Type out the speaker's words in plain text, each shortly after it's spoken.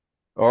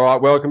All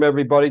right, welcome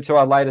everybody to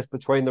our latest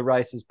Between the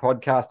Races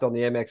podcast on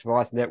the MX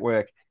Vice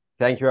Network.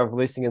 Thank you everyone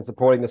for listening and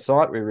supporting the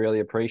site. We really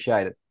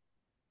appreciate it.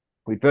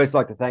 We'd first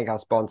like to thank our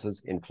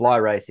sponsors in Fly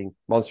Racing,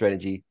 Monster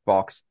Energy,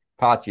 Fox,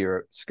 Parts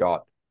Europe,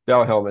 Scott,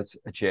 Bell Helmets,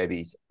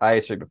 Acherbys,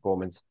 AS3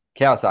 Performance,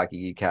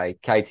 Kawasaki UK,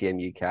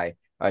 KTM UK,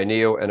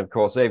 O'Neill, and of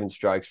course, Even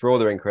Strokes for all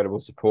their incredible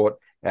support,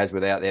 as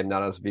without them,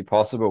 none of this would be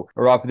possible.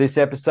 All right, for this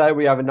episode,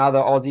 we have another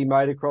Aussie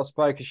motocross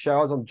focus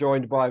show. As I'm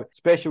joined by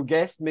special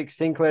guest, Mick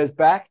Sinclair's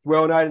back,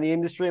 well known in the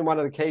industry and one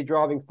of the key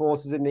driving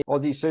forces in the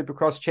Aussie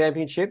Supercross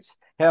Championships.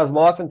 How's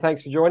life? And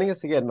thanks for joining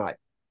us again, mate.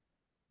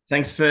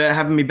 Thanks for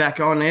having me back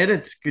on, Ed.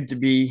 It's good to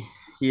be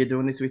here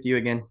doing this with you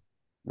again.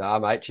 Nah,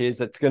 mate,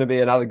 cheers. It's going to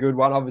be another good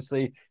one.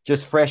 Obviously,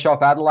 just fresh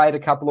off Adelaide a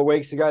couple of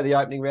weeks ago, the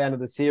opening round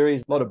of the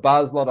series. A lot of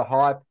buzz, a lot of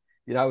hype.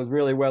 You know, it was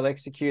really well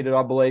executed,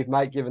 I believe,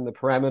 mate, given the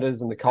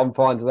parameters and the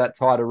confines of that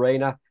tight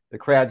arena. The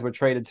crowds were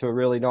treated to a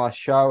really nice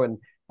show. And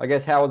I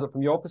guess, how was it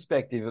from your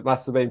perspective? It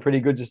must have been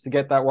pretty good just to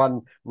get that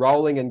one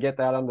rolling and get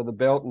that under the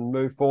belt and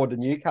move forward to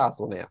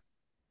Newcastle now.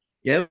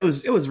 Yeah,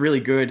 it was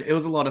really good. It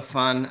was a lot of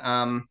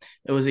fun.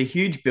 It was a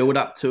huge build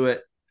up to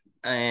it,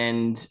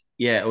 and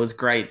yeah, it was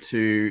great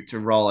to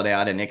roll it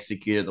out and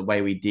execute it the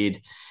way we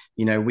did.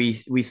 You know, we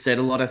said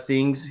a lot of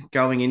things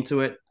going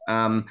into it,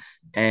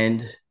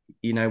 and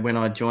you know, when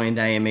I joined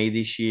AME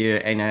this year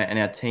and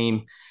our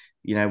team,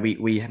 you know,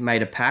 we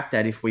made a pact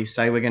that if we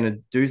say we're going to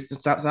do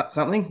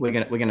something, we're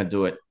gonna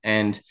do it,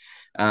 and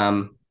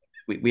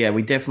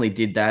we definitely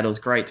did that. It was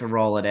great to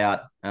roll it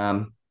out.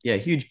 Yeah,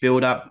 huge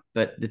build up,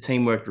 but the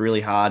team worked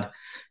really hard,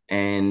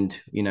 and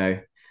you know,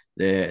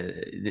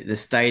 the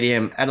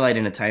stadium, Adelaide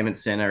Entertainment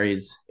Centre,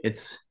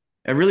 it's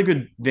a really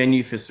good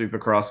venue for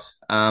Supercross.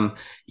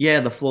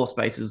 Yeah, the floor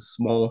space is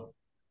small,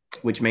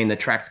 which mean the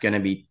track's going to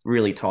be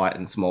really tight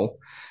and small.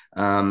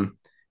 Um,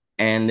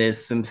 and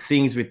there's some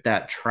things with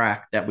that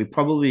track that we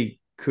probably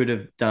could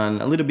have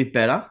done a little bit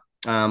better,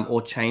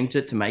 or changed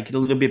it to make it a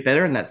little bit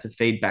better. And that's the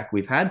feedback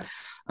we've had.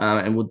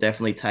 And we'll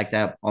definitely take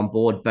that on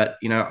board. But,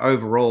 you know,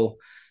 overall,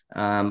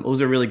 it was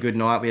a really good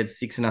night. We had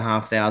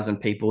 6,500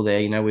 people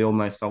there. You know, we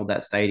almost sold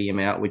that stadium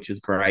out, which is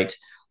great.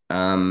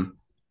 The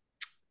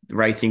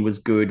racing was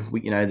good.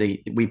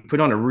 We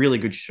put on a really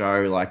good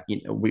show. Like,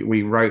 you know,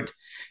 we wrote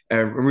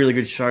a really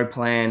good show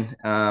plan,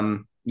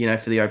 you know,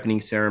 for the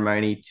opening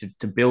ceremony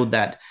to build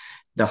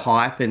the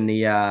hype and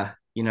you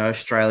know,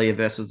 Australia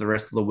versus the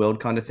rest of the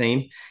world kind of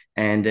theme.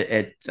 And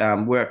it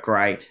worked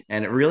great.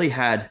 And it really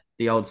had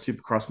the old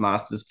Supercross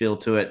Masters feel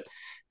to it.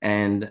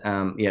 And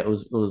yeah, it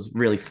was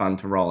really fun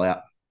to roll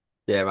out.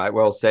 Yeah, mate,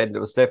 well said. It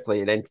was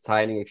definitely an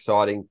entertaining,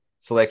 exciting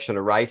selection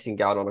of racing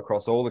going on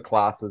across all the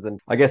classes. And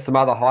I guess some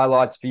other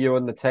highlights for you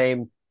and the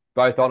team,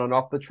 both on and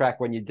off the track,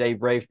 when you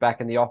debriefed back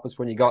in the office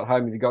when you got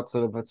home. Have you got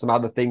sort of some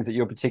other things that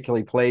you're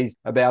particularly pleased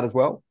about as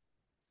well?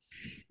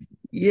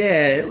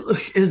 Yeah,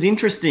 look, it was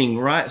interesting,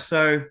 right?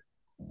 So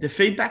the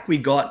feedback we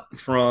got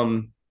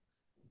from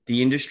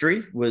the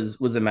industry was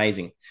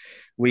amazing.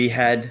 We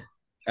had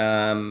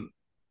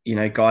you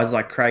know, guys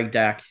like Craig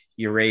Dack,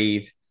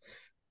 Yariv,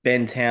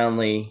 Ben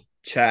Townley,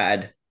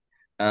 Chad,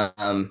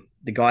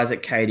 the guys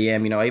at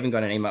KDM. You know, I even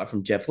got an email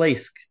from Jeff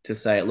Leask to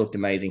say it looked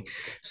amazing.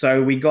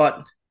 So we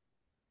got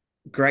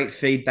great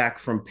feedback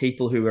from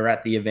people who were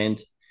at the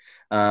event.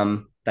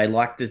 They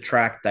liked the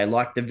track, they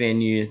liked the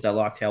venue, they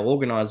liked how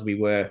organized we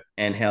were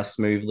and how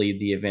smoothly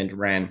the event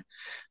ran.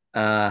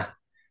 Uh,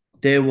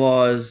 there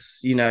was,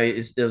 you know,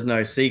 there was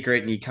no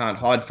secret and you can't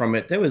hide from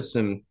it. There was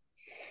some,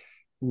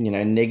 you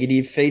know,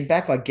 negative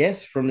feedback, I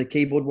guess, from the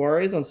keyboard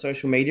warriors on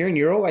social media, and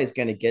you're always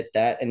going to get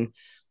that. And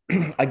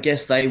I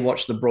guess they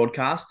watched the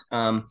broadcast,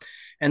 and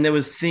there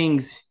was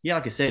things, yeah,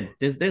 like I said,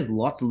 there's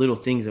lots of little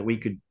things that we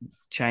could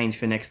change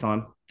for next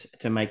time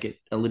to make it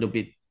a little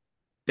bit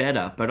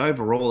better. But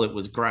overall, it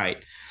was great.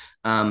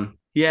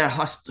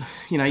 Yeah,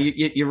 you know,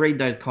 you read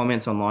those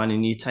comments online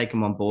and you take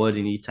them on board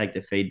and you take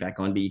the feedback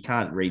on, but you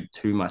can't read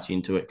too much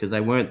into it because they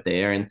weren't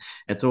there, and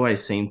it's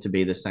always seemed to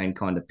be the same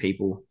kind of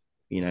people,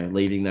 you know,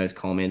 leaving those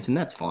comments, and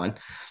that's fine.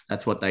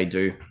 That's what they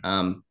do.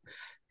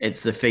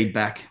 It's the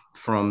feedback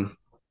from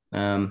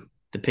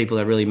the people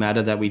that really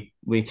matter that we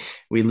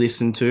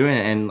listen to,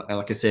 and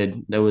like I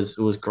said, it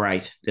was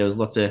great. There was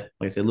lots of, like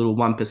I said, little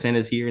one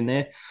percenters here and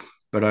there,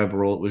 but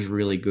overall it was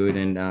really good,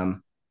 and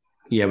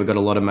yeah, we got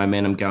a lot of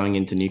momentum going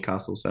into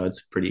Newcastle, so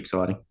it's pretty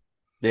exciting.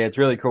 Yeah, it's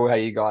really cool how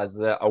you guys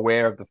are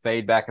aware of the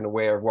feedback and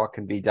aware of what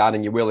can be done,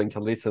 and you're willing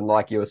to listen,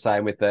 like you were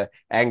saying with the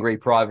angry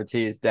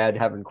privateer's dad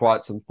having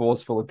quite some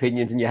forceful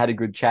opinions, and you had a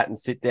good chat and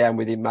sit down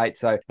with him, mate.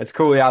 So it's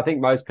cool. Yeah, I think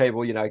most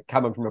people, you know,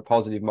 coming from a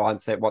positive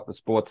mindset, want the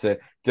sport to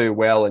do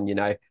well and, you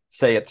know,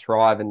 see it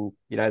thrive. And,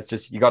 you know, it's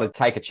just, you got to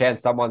take a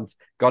chance. Someone's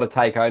got to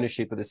take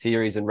ownership of the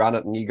series and run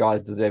it. And you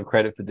guys deserve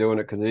credit for doing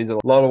it, because it is a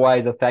lot of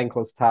ways a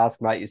thankless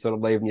task, mate. You're sort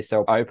of leaving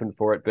yourself open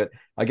for it. But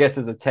I guess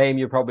as a team,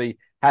 you're probably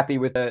happy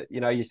with it.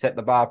 You know, you set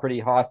the bar pretty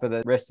high for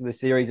the rest of the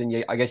series,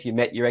 and I guess you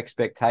met your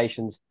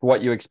expectations for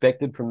what you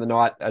expected from the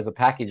night as a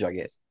package, I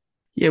guess.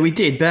 Yeah, we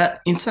did.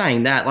 But in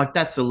saying that, like,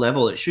 that's the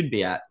level it should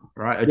be at,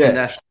 right? It's a Yeah.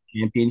 national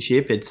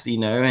championship. It's,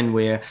 and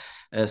we're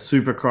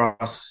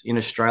Supercross in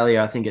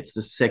Australia. I think it's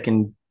the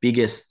second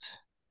biggest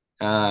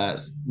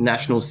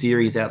national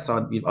series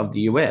outside of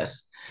the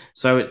US.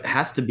 So it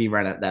has to be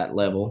run at that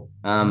level.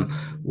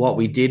 What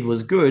we did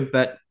was good,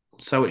 but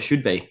so it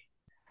should be.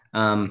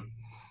 Um,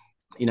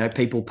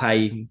 people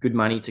pay good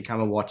money to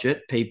come and watch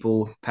it.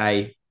 People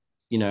pay,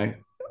 you know,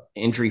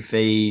 entry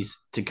fees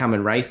to come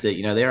and race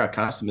it. They're our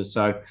customers.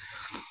 So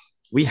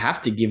we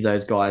have to give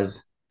those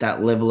guys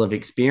that level of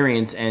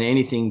experience, and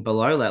anything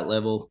below that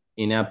level,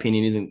 in our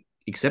opinion, isn't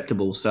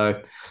acceptable.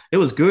 So it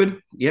was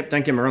good. Yep,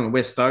 don't get me wrong.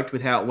 We're stoked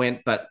with how it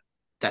went, but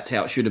that's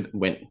how it should have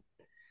went.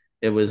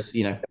 It was,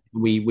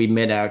 we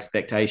met our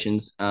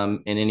expectations,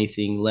 and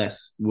anything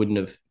less wouldn't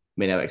have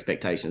met our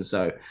expectations.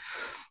 So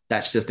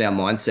that's just our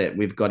mindset.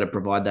 We've got to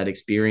provide that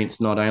experience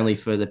not only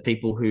for the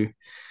people who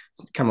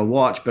come and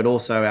watch, but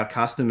also our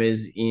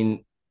customers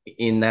in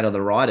that of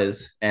the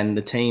riders and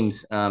the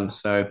teams.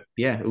 So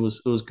yeah, it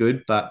was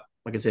good. But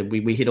like I said,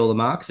 we hit all the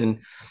marks and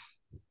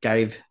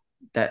gave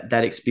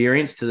that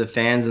experience to the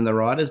fans and the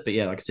riders. But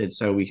yeah, like I said,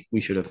 so we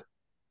should have.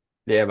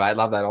 Yeah, mate,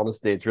 love that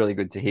honesty. It's really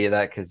good to hear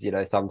that because,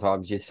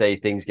 sometimes you see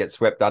things get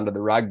swept under the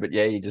rug, but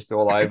yeah, you're just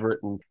all over it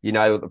and you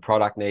know what the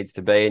product needs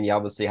to be. And you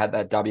obviously had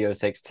that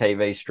WSX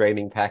TV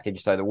streaming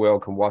package so the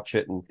world can watch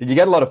it. And did you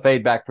get a lot of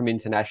feedback from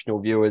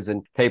international viewers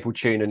and people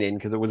tuning in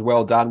because it was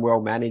well done,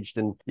 well managed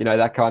and,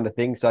 that kind of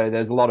thing? So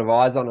there's a lot of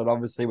eyes on it,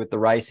 obviously, with the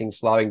racing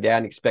slowing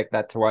down. Expect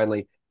that to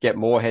only get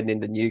more heading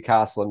into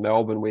Newcastle and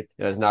Melbourne with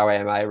there's no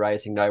AMA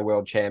racing, no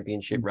World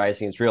Championship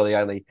racing. It's really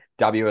only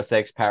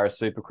WSX, Paris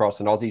Supercross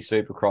and Aussie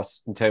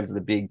Supercross in terms of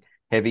the big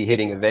heavy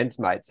hitting events,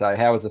 mate. So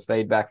how was the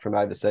feedback from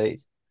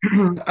overseas?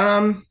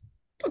 um,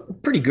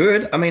 Pretty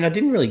good. I mean, I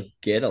didn't really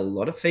get a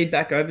lot of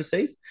feedback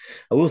overseas.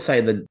 I will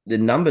say that the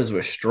numbers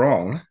were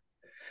strong.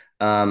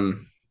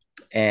 Um,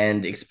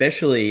 and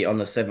especially on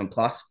the 7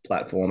 Plus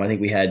platform, I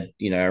think we had,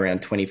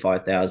 around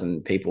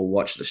 25,000 people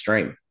watch the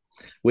stream,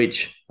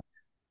 which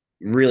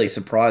really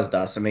surprised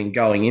us. I mean,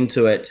 going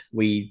into it,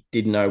 we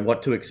didn't know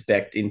what to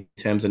expect in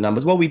terms of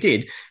numbers. Well, we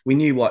did. We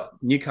knew what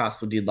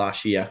Newcastle did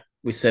last year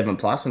with 7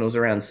 Plus, and it was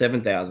around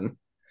 7,000.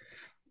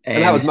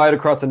 And that was And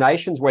Motocross the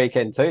Nations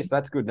weekend too, so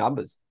that's good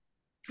numbers.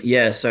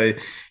 yeah, so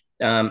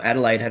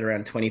Adelaide had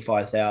around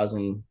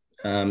 25,000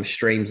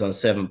 streams on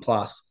 7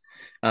 Plus.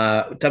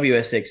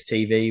 WSX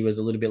TV was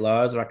a little bit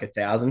lower, it was like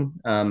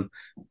 1,000,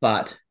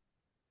 but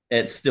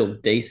it's still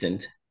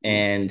decent.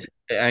 And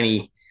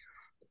the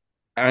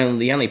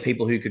only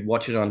people who could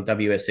watch it on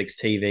WSX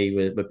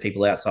TV were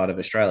people outside of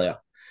Australia.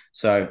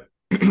 So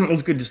it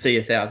was good to see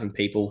 1,000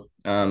 people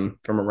from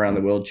around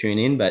the world tune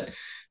in, but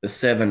the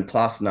 7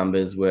 Plus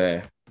numbers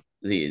was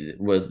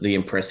the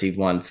impressive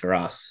one for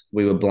us.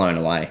 We were blown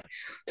away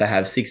to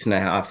have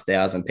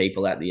 6,500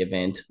 people at the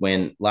event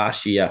when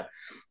last year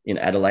in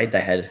Adelaide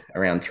they had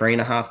around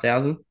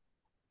 3,500.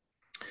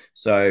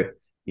 So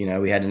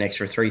we had an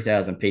extra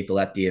 3,000 people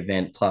at the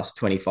event plus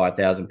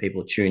 25,000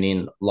 people tune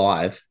in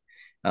live.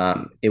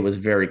 It was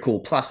very cool.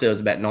 Plus, there was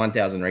about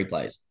 9,000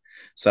 replays.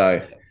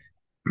 So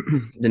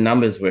the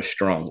numbers were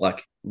strong,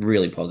 like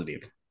really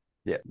positive.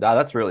 Yeah, no,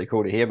 that's really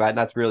cool to hear, mate. And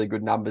that's really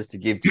good numbers to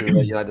give to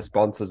the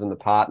sponsors and the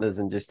partners,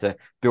 and just to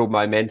build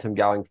momentum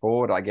going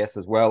forward, I guess,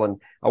 as well.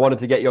 And I wanted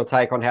to get your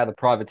take on how the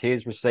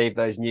privateers receive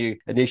those new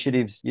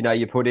initiatives.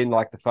 You put in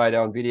like the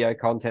photo and video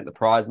content, the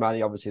prize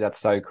money. Obviously, that's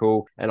so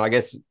cool, and I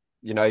guess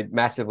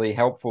massively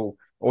helpful.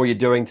 All you're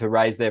doing to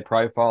raise their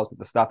profiles with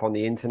the stuff on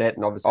the internet,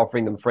 and obviously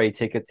offering them free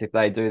tickets if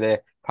they do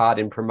their part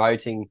in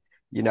promoting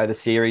the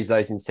series.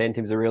 Those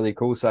incentives are really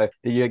cool. So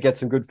do you get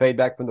some good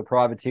feedback from the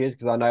privateers?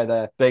 Because I know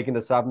they're speaking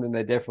to some of them,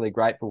 they're definitely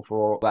grateful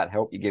for all that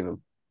help you give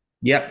them.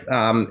 Yep.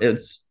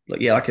 It's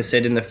yeah, like I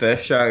said in the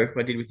first show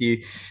I did with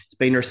you, it's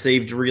been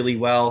received really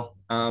well.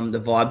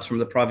 The vibes from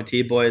the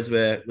privateer boys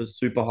was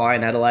super high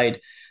in Adelaide.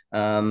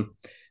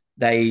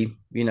 They,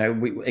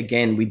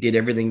 we did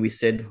everything we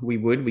said we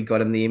would. We got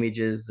them the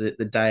images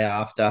the day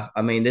after.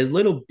 I mean, there's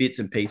little bits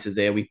and pieces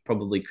there. We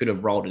probably could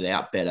have rolled it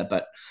out better,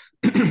 but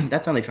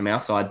that's only from our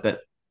side.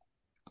 But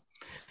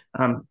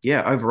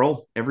yeah,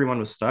 overall, everyone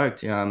was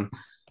stoked.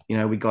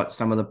 We got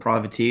some of the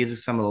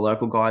privateers, some of the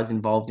local guys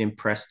involved in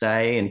press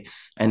day,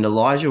 and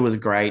Elijah was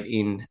great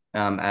in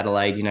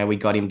Adelaide. We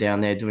got him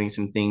down there doing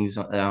some things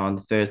on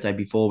the Thursday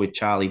before with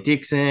Charlie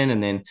Dixon,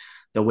 and then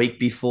the week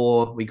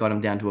before we got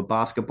him down to a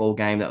basketball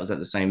game that was at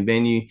the same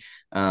venue.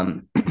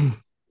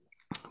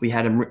 We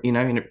had him,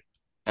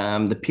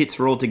 the pits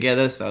were all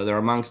together, so they're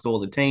amongst all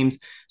the teams.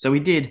 So we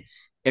did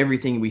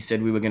everything we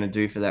said we were going to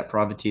do for that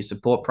privateer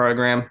support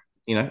program,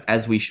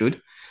 as we should.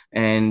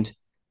 And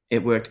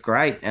it worked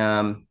great.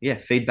 Yeah,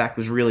 feedback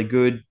was really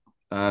good.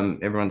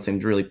 Everyone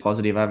seemed really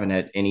positive. I haven't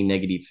had any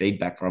negative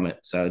feedback from it.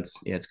 So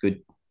it's good.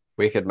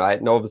 Wicked, mate.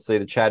 And obviously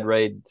the Chad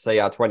Reed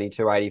CR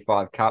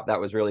 2285 Cup, that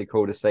was really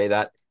cool to see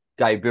that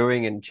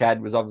debuting, and Chad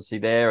was obviously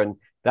there, and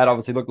that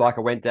obviously looked like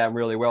it went down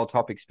really well.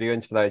 Top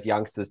experience for those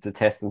youngsters to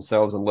test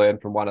themselves and learn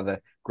from one of the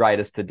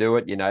greatest to do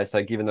it,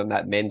 so giving them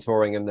that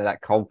mentoring and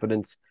that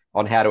confidence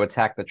on how to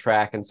attack the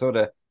track, and sort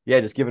of,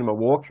 just giving them a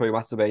walkthrough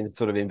must have been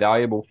sort of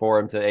invaluable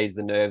for them to ease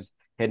the nerves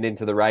heading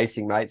into the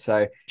racing, mate.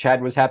 So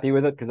Chad was happy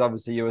with it because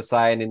obviously you were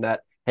saying in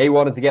that he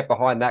wanted to get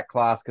behind that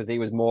class because he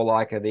was more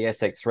like the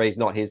SX3 is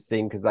not his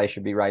thing because they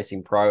should be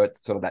racing pro at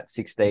sort of that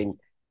 16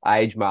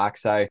 age mark.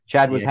 So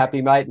Chad was Yeah.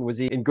 happy, mate, and was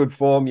he in good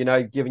form,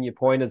 giving you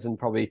pointers and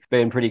probably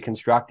being pretty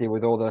constructive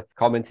with all the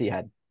comments he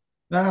had.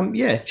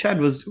 Yeah, Chad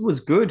was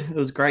good. It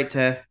was great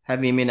to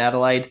have him in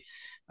Adelaide.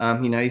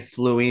 He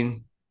flew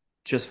in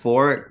just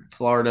for it.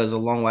 Florida's a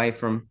long way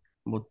from,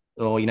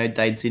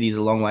 Dade City's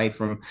a long way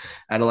from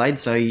Adelaide,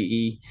 so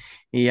he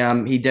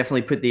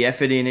definitely put the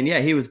effort in, and yeah,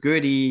 he was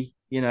good. He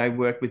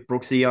worked with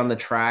Brooksy on the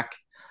track.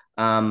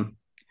 Um,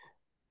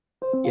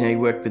 he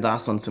worked with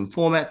us on some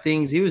format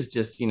things. He was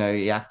just,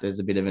 he acted as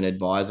a bit of an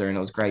advisor, and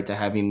it was great to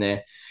have him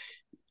there.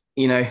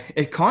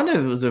 It kind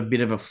of was a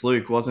bit of a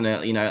fluke, wasn't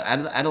it?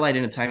 Adelaide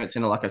Entertainment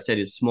Centre, like I said,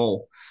 is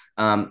small.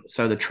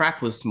 So the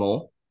track was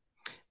small,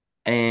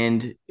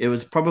 and it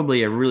was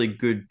probably a really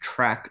good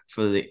track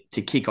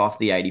to kick off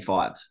the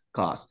 85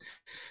 class.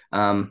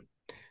 Um,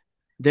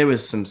 there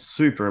was some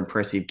super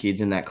impressive kids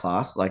in that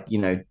class, like,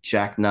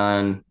 Jack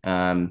Nunn,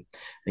 I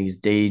think he's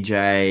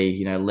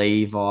DJ,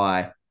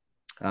 Levi,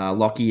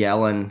 Lockie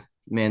Allen.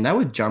 Man, they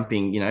were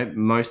jumping,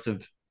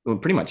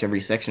 pretty much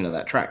every section of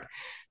that track.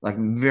 Like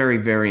very,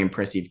 very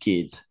impressive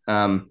kids.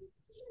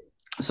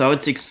 So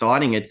it's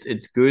exciting.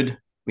 It's good.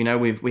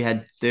 We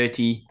had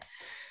 30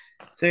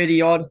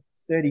 odd,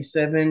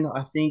 37,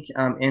 I think,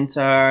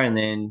 enter, and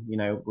then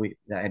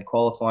they had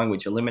qualifying,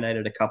 which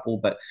eliminated a couple.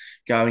 But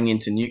going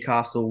into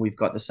Newcastle, we've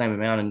got the same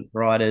amount of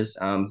riders.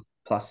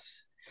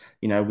 Plus,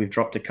 we've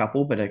dropped a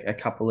couple, but a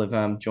couple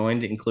have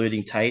joined,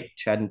 including Tate.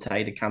 Chad and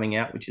Tate are coming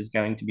out, which is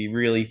going to be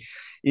really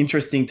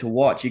interesting to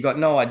watch. You got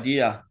no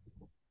idea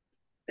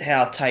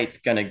how Tate's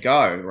going to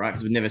go, right?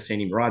 Because we've never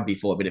seen him ride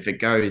before. But if it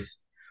goes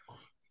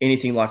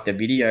anything like the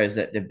videos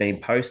that they've been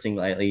posting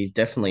lately, he's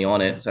definitely on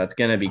it. So it's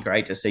going to be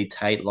great to see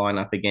Tate line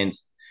up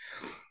against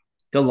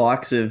the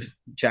likes of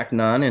Jack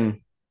Nunn and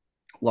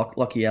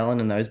Lockie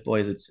Allen and those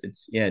boys.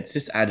 It's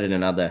just added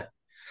another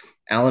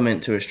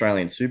element to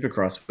Australian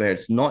Supercross where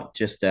it's not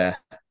just a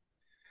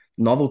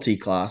novelty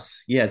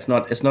class. Yeah, it's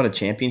not a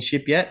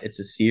championship yet. It's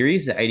a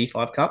series, the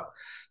 85 Cup.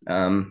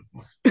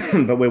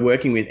 But we're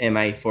working with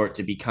MA for it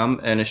to become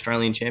an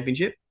Australian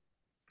championship,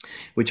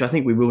 which I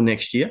think we will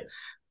next year.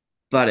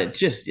 But it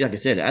just, like I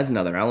said, it adds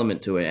another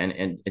element to it,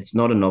 and it's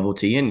not a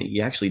novelty, and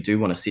you actually do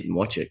want to sit and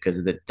watch it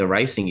because the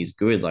racing is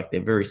good. Like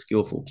they're very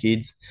skillful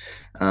kids,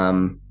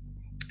 and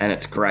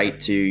it's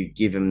great to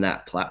give them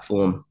that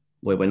platform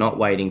where we're not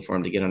waiting for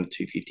them to get on a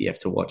 250F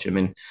to watch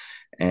them.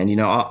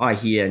 And I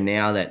hear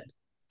now that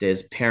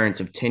there's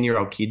parents of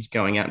 10-year-old kids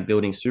going out and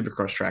building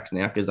supercross tracks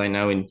now because they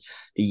know in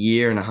a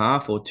year and a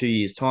half or 2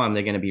 years' time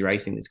they're going to be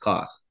racing this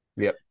class.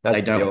 Yep, that's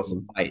They don't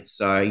awesome. wait.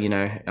 So,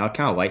 I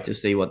can't wait to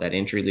see what that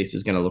entry list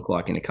is going to look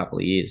like in a couple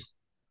of years.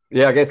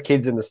 Yeah, I guess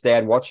kids in the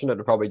stand watching it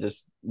will probably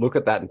just look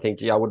at that and think,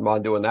 gee, I wouldn't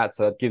mind doing that.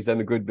 So it gives them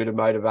a good bit of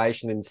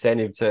motivation,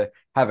 incentive to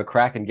have a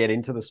crack and get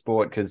into the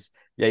sport because,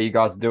 yeah, you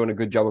guys are doing a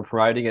good job of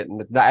promoting it.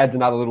 And that adds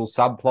another little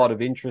subplot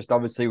of interest,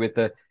 obviously, with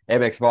the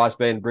MX Vice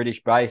being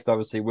British based.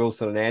 Obviously,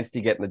 Wilson and Anstey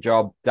getting the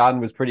job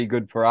done was pretty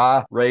good for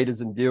our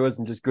readers and viewers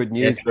and just good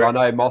Yeah, news. But I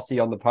know Mossy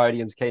on the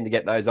podium's keen to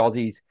get those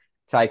Aussies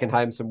taking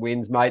home some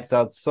wins, mate.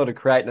 So it's sort of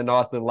creating a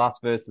nice little us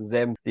versus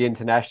them, the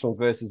internationals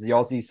versus the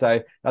Aussies.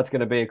 So that's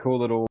going to be a cool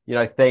little,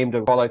 theme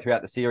to follow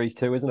throughout the series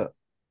too, isn't it?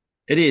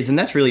 it is. And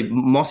that's really,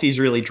 Mossy's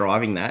really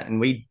driving that. And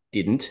we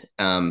didn't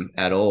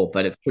at all,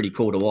 but it's pretty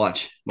cool to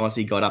watch.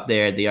 Mossy got up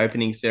there at the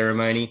opening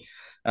ceremony.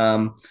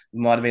 Might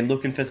have been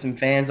looking for some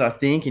fans, I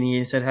think. And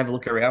he said, have a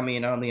look around me.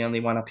 And I'm the only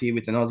one up here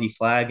with an Aussie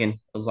flag. And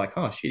I was like,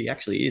 oh, shit, he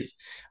actually is.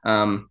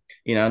 And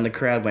the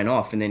crowd went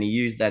off. And then he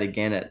used that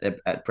again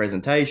at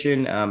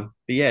presentation. But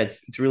yeah,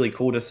 it's really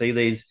cool to see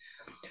these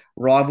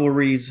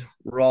rivalries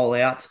roll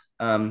out.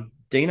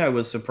 Dino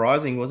was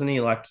surprising, wasn't he?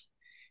 Like,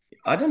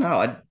 I don't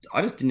know.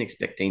 I just didn't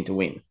expect Dean to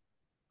win.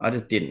 I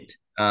just didn't.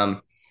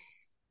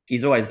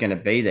 He's always going to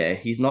be there.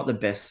 He's not the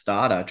best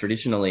starter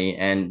traditionally,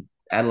 and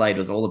Adelaide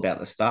was all about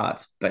the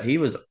starts, but he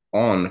was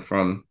on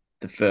from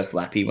the first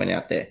lap he went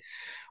out there.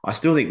 I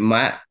still think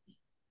Matt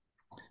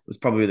was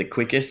probably the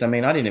quickest. I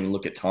mean, I didn't even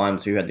look at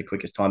times who had the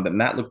quickest time, but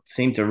Matt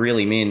seemed to reel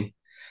him in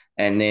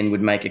and then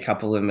would make a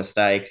couple of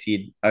mistakes.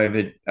 He'd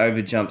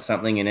over jump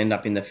something and end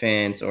up in the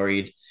fence, or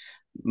he'd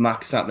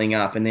muck something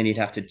up and then he'd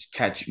have to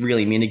reel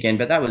him in again.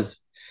 But that was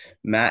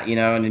Matt,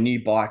 and a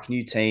new bike,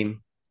 new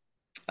team.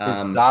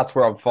 His starts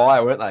were on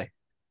fire, weren't they?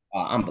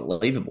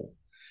 Unbelievable.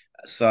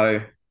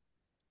 So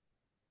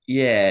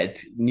yeah,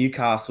 it's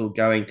Newcastle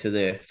going to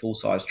the full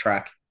size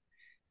track.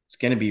 It's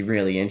going to be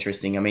really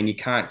interesting. I mean, you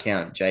can't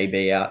count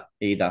JB out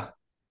either.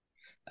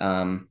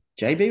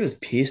 JB was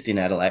pissed in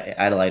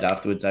Adelaide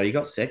afterwards, though. He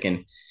got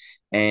second.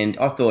 And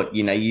I thought,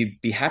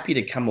 you'd be happy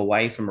to come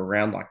away from a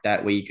round like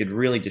that where you could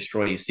really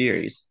destroy your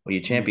series or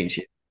your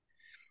championship.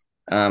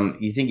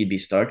 You think he'd be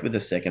stoked with the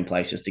second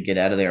place just to get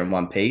out of there in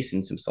one piece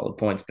and some solid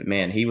points. But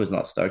man, he was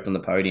not stoked on the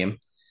podium.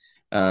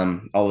 I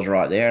was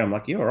right there. I'm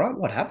like, you all right?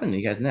 What happened?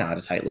 He goes, no, I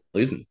just hate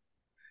losing.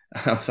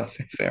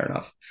 Fair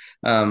enough.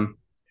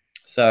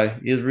 So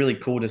it was really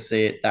cool to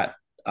see it that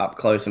up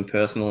close and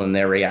personal and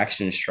their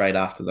reaction straight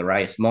after the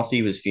race.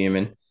 Mossy was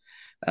fuming.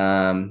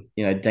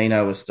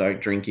 Dino was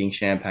stoked drinking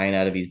champagne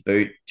out of his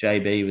boot.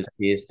 JB was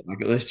pissed.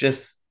 Like it was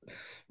just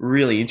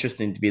really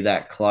interesting to be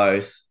that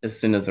close as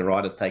soon as the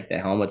riders take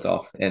their helmets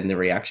off and the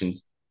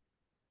reactions.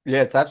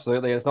 Yeah, it's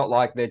absolutely. It's not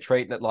like they're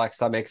treating it like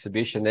some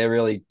exhibition. They're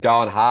really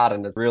going hard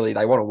and it's really,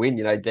 they want to win.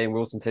 Dean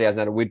Wilson said he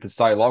hasn't had a win for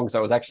so long. So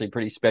it was actually a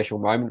pretty special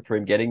moment for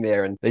him getting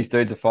there. And these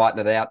dudes are fighting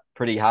it out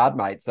pretty hard,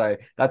 mate. So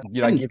that, I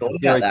hadn't gives the thought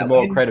about series some that.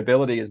 more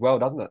credibility as well,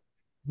 doesn't it?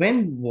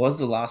 When was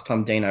the last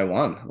time Dino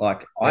won?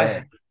 Like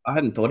Yeah. I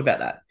hadn't thought about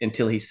that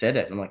until he said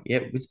it. I'm like,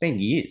 yeah, it's been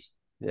years.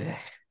 Yeah.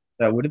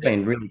 So it would have Yeah.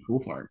 been really cool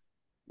for him.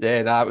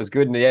 Yeah, no, it was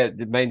good. And yeah,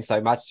 it means so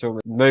much to him.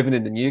 Moving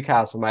into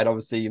Newcastle, mate.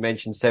 Obviously, you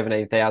mentioned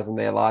 17,000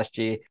 there last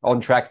year. On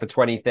track for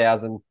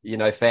 20,000,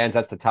 fans.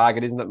 That's the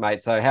target, isn't it,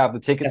 mate? So, how have the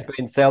tickets Yeah,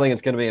 been selling?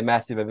 It's going to be a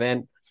massive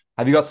event.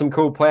 Have you got some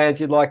cool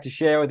plans you'd like to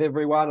share with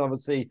everyone?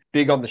 Obviously,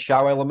 big on the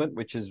show element,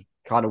 which is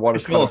kind of what for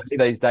it's got sure. to be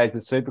these days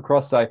with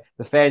Supercross. So,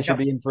 the fans should Yep.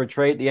 be in for a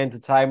treat. The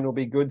entertainment will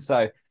be good.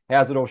 So,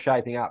 how's it all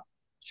shaping up?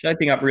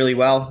 Shaping up really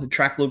well. The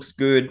track looks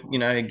good.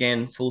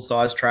 Again, full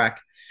size track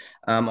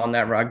on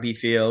that rugby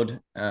field.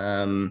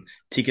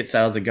 Ticket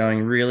sales are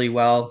going really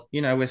well.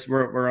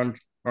 We're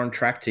on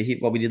track to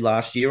hit what we did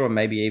last year, or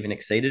maybe even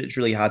exceed it. It's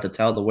really hard to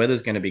tell. The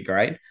weather's going to be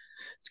great.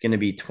 It's going to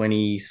be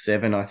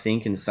 27, I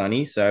think, and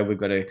sunny. So we've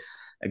got a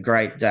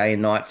great day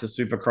and night for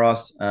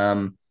Supercross.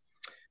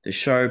 The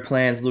show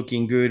plan's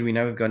looking good. We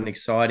know we've got an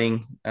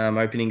exciting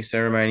opening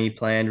ceremony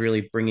planned,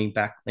 really bringing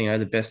back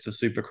the best of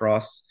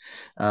Supercross.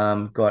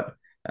 Got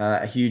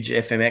a huge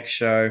FMX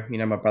show.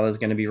 My brother's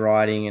going to be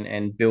riding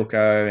and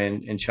Bilko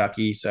and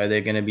Chucky, so they're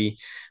going to be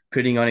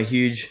putting on a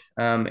huge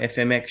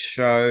FMX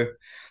show.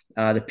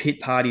 The pit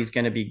party is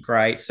going to be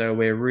great, so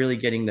we're really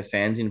getting the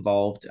fans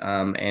involved,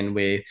 and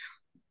we've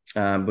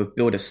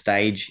built a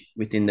stage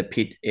within the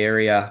pit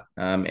area,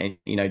 and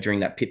during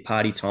that pit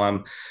party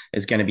time,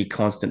 there's going to be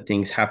constant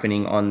things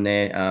happening on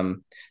there.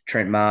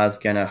 Trent Maher's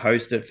going to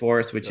host it for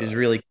us, which is Right.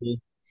 really cool.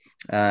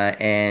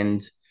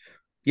 And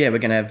yeah, we're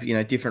going to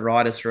have different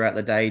riders throughout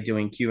the day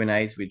doing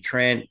Q&As with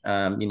Trent.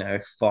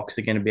 Fox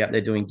are going to be out there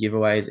doing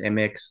giveaways.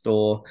 MX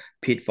Store,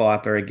 Pit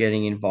Viper are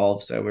getting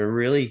involved. So we're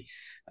really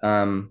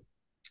um,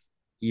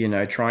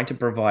 trying to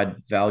provide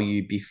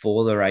value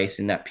before the race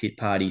in that pit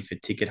party for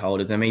ticket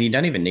holders. I mean, you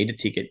don't even need a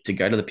ticket to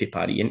go to the pit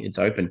party, and it's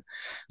open. Mm.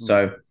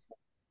 So,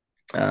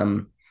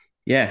 um,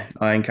 yeah,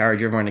 I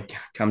encourage everyone to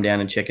come down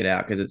and check it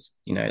out because it's,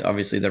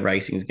 obviously the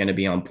racing is going to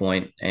be on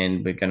point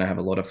and we're going to have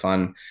a lot of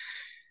fun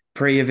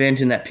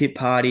pre-event in that pit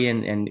party.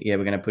 And yeah,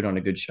 we're going to put on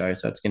a good show.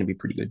 So it's going to be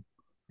pretty good.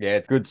 Yeah,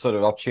 it's a good sort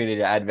of opportunity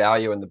to add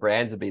value, and the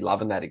brands would be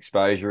loving that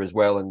exposure as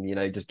well,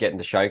 and just getting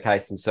to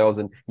showcase themselves.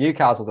 And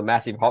Newcastle's a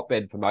massive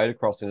hotbed for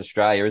motocross in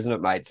Australia, isn't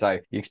it, mate? So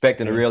you're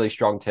expecting a Mm. really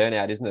strong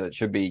turnout, isn't it? It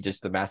should be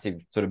just a massive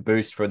sort of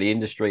boost for the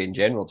industry in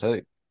general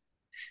too.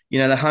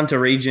 The Hunter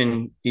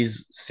region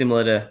is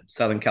similar to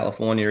Southern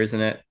California,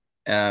 isn't it?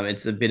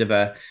 It's a bit of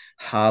a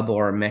hub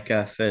or a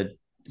mecca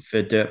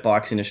for dirt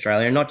bikes in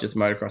Australia, not just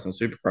motocross and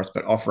supercross,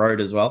 but off road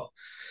as well.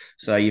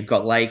 So you've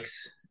got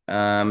lakes,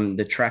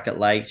 the track at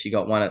lakes, you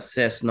got one at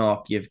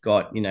Cessnock, you've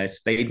got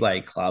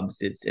speedway clubs.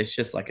 It's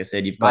just like I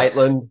said, you've got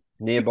Maitland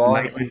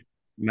nearby.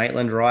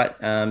 Maitland, right?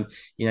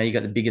 You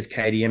got the biggest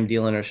KDM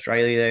deal in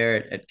Australia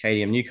there at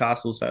KDM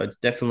Newcastle, so it's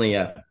definitely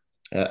a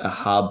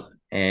hub,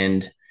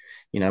 and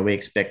we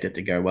expect it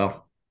to go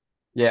well.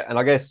 Yeah, and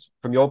I guess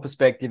from your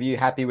perspective, are you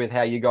happy with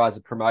how you guys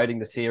are promoting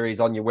the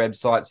series on your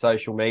website,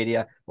 social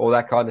media, all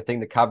that kind of thing?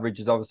 The coverage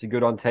is obviously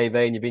good on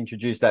TV, and you've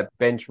introduced that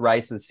bench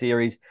races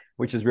series,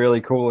 which is really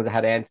cool. It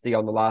had Anstey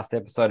on the last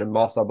episode and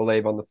Moss, I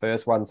believe, on the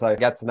first one. So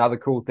that's another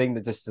cool thing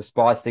that just to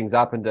spice things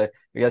up and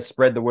to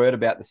spread the word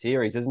about the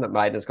series, isn't it,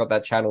 mate? And it's got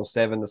that Channel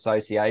 7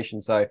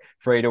 association, so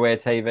free to air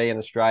TV in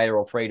Australia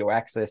or free to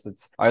access.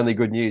 It's only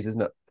good news,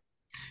 isn't it?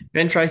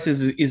 Bench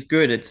races is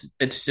good.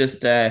 It's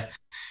just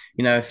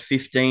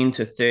 15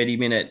 to 30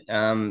 minute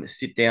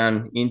sit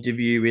down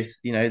interview with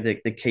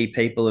the key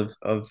people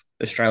of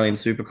Australian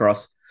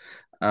Supercross.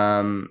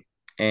 Um,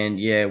 and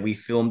yeah, we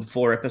filmed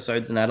 4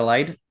 episodes in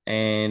Adelaide,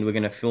 and we're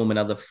going to film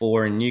another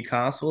 4 in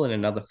Newcastle and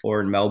another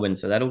 4 in Melbourne.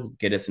 So that'll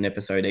get us an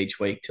episode each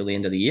week till the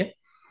end of the year.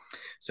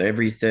 So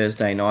every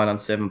Thursday night on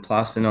 7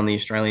 Plus and on the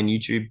Australian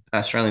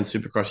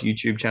Supercross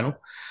YouTube channel,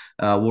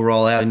 we'll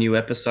roll out a new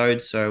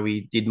episode. So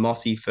we did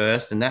Mossy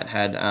first, and that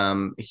had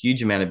a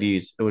huge amount of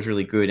views. It was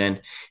really good,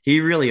 and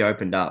he really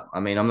opened up. I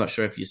mean, I'm not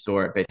sure if you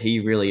saw it, but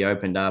he really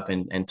opened up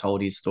and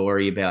told his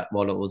story about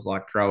what it was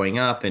like growing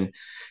up, and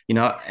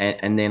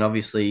then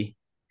obviously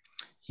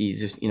he's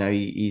just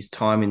his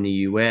time in the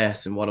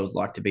US and what it was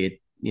like to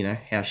be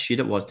how shit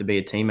it was to be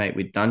a teammate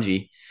with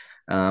Dungy.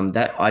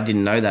 That I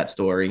didn't know that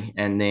story,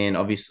 and then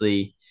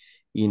obviously,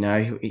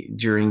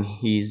 during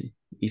his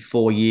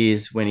 4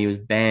 years when he was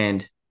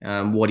banned,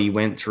 what he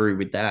went through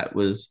with that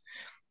was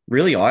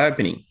really eye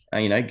opening.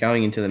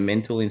 Going into the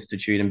mental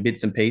institute and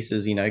bits and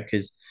pieces,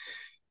 because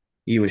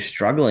he was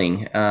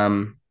struggling.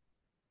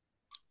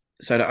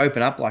 so to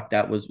open up like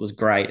that was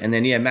great. And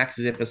then yeah,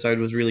 Max's episode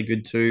was really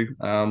good too.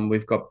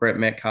 We've got Brett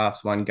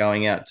Metcalf's one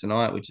going out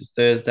tonight, which is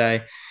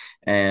Thursday.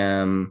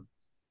 And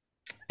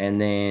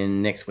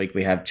then next week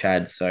we have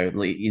Chad's. So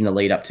in the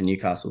lead up to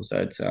Newcastle, so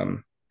it's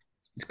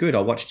good.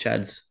 I watched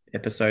Chad's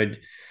episode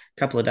a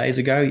couple of days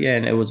ago, yeah,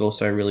 and it was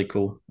also really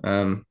cool.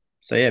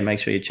 So yeah, make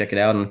sure you check it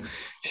out on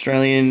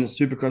Australian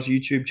Supercross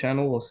YouTube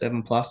channel or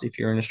 7 Plus if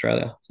you're in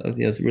Australia. So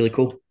yeah, it's really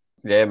cool.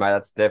 Yeah, mate,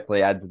 that's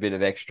definitely adds a bit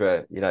of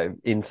extra,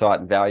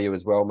 insight and value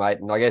as well, mate.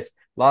 And I guess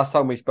last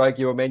time we spoke,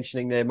 you were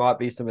mentioning there might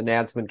be some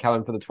announcement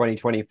coming for the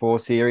 2024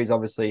 series.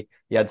 Obviously,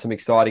 you had some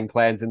exciting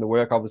plans in the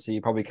work. Obviously,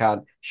 you probably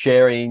can't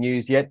share any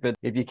news yet, but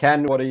if you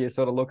can, what are you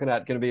sort of looking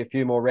at? Going to be a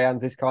few more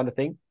rounds, this kind of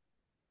thing?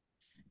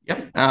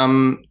 Yep.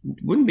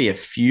 Wouldn't be a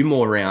few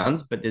more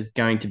rounds, but there's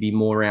going to be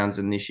more rounds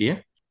than this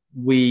year.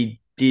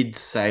 We did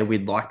say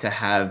we'd like to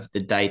have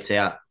the dates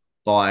out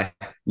by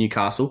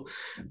Newcastle.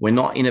 We're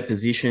not in a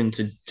position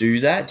to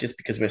do that just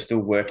because we're still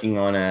working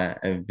on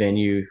a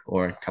venue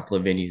or a couple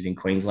of venues in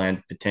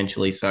Queensland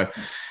potentially. So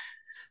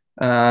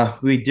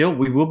we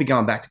will be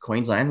going back to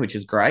Queensland, which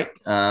is great.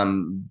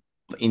 And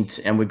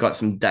we've got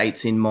some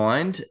dates in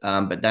mind,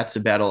 but that's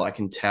about all I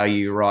can tell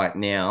you right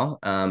now.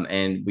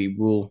 And we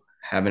will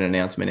have an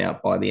announcement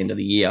out by the end of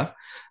the year.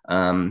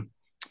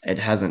 It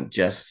hasn't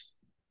just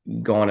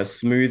gone as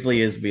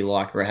smoothly as we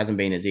like, or it hasn't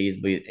been as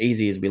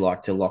easy as we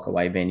like to lock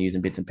away venues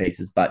and bits and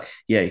pieces. But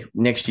yeah,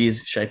 next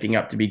year's shaping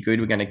up to be good.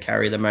 We're going to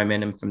carry the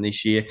momentum from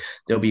this year.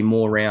 There'll be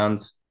more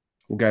rounds.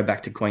 We'll go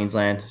back to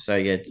Queensland. So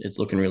yeah, it's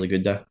looking really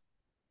good though.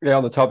 Yeah,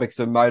 on the topics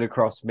of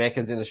motocross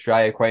meccas in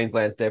Australia,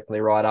 Queensland's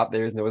definitely right up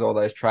there, isn't it? With all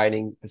those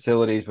training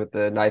facilities with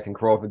the Nathan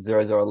Crawford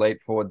 00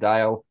 Elite Ford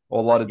Dale,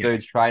 or a lot of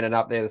dudes training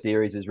up there. The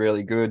series is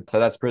really good.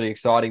 So that's pretty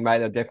exciting, mate.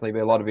 There'll definitely be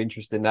a lot of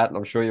interest in that. And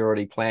I'm sure you're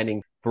already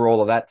planning for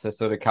all of that to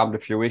sort of come to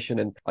fruition.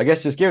 And I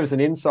guess just give us an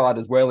insight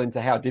as well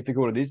into how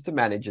difficult it is to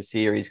manage a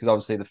series, because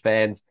obviously the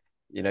fans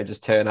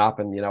just turn up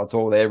and, it's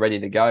all there ready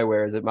to go.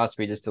 Whereas it must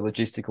be just a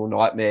logistical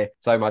nightmare.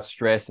 So much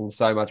stress and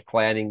so much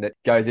planning that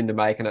goes into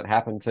making it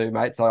happen too,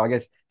 mate. So I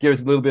guess give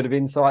us a little bit of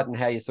insight in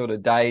how your sort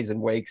of days and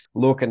weeks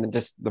look and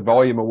just the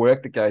volume of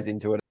work that goes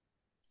into it.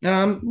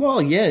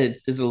 Well, yeah,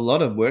 there's a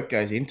lot of work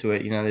goes into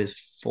it. There's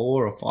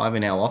 4 or 5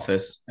 in our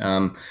office,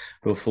 who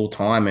are full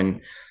time, and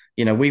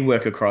we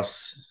work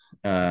across.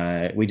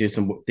 We do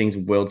some things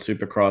with World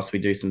Supercross. We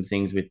do some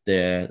things with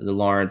the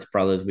Lawrence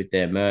brothers with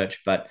their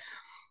merch, but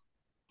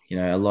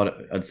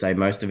I'd say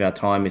most of our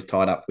time is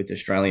tied up with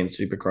Australian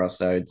Supercross.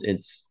 So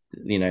it's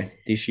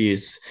this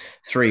year's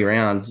 3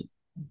 rounds,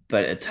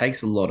 but it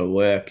takes a lot of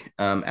work.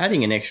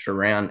 Adding an extra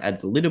round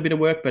adds a little bit of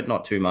work, but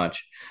not too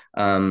much.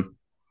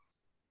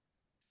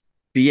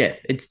 But yeah,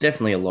 it's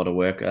definitely a lot of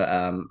work,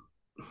 a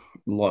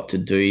lot to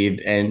do.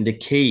 And the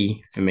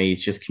key for me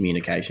is just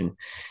communication.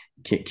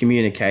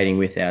 Communicating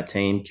with our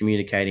team,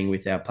 communicating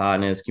with our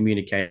partners,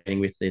 communicating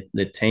with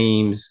the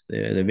teams,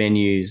 the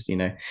venues.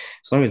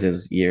 As long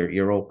as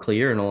you're all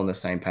clear and all on the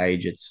same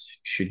page, it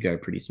should go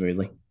pretty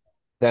smoothly.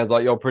 Sounds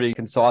like you're pretty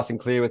concise and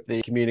clear with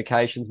the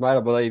communications, mate. I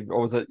believe,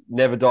 or was it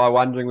never die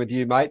wondering with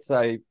you, mate?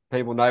 So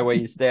people know where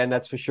you stand,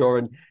 that's for sure.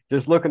 And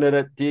just looking at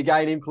it, do you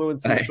gain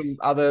influences from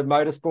other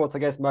motorsports, I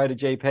guess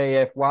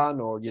MotoGP,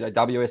 F1, or,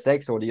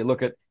 WSX, or do you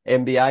look at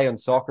NBA and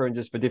soccer and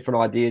just for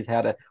different ideas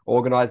how to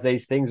organize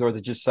these things, or is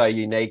it just so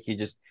unique, you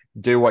just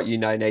do what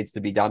needs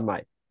to be done,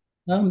 mate?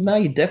 No,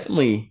 you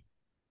definitely,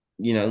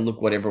 look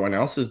what everyone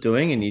else is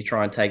doing and you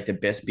try and take the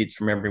best bits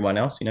from everyone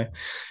else.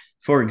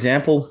 For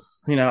example,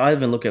 I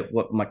even look at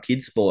what my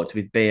kids' sports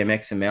with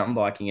BMX and mountain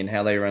biking and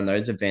how they run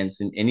those events.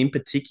 And in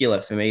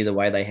particular, for me, the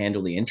way they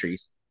handle the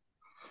entries.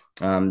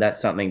 That's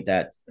something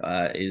that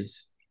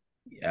is,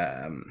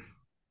 I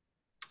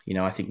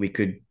think we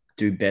could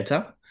do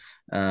better.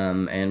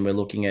 And we're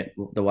looking at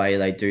the way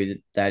they do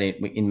that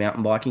in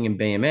mountain biking and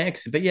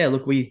BMX. But yeah,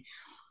 look, we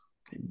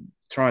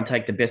try and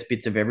take the best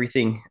bits of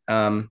everything.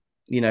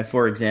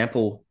 For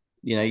example,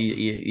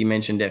 you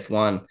mentioned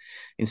F1.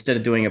 Instead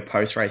of doing a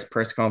post-race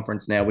press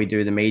conference, now we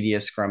do the media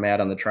scrum out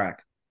on the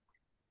track.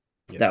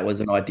 Yep. That was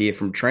an idea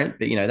from Trent,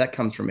 but that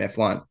comes from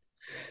F1.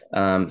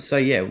 So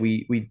yeah,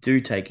 we do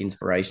take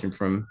inspiration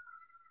from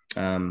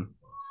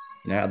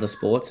other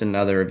sports and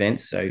other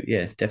events. So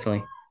yeah,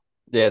 definitely.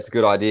 Yeah, it's a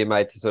good idea,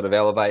 mate, to sort of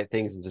elevate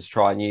things and just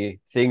try new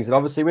things. And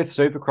obviously with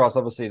Supercross,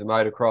 obviously the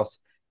motocross,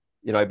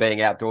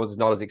 being outdoors is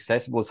not as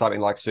accessible as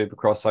something like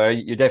Supercross. So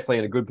you're definitely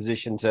in a good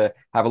position to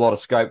have a lot of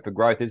scope for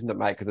growth, isn't it,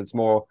 mate? Because it's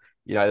more,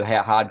 how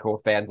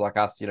hardcore fans like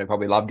us,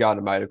 probably love going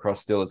to motocross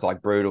still. It's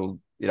like brutal,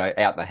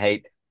 out in the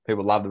heat.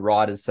 People love the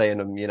riders, seeing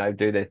them,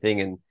 do their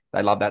thing, and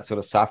they love that sort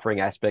of suffering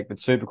aspect. But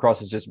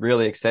Supercross is just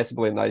really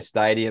accessible in those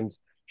stadiums,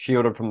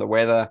 shielded from the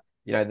weather.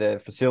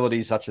 The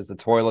facilities such as the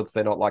toilets,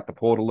 they're not like the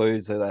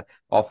portaloos. They're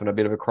often a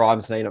bit of a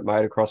crime scene at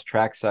motocross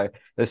tracks. So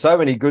there's so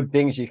many good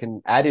things you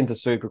can add into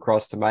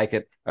Supercross to make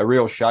it a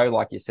real show,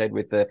 like you said,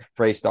 with the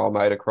freestyle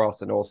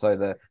motocross and also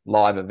the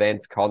live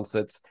events,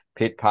 concerts,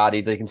 pit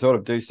parties. You can sort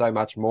of do so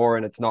much more,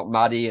 and it's not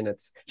muddy and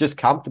it's just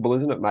comfortable,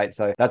 isn't it, mate?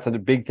 So that's a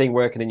big thing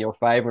working in your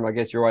favor. And I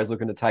guess you're always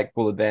looking to take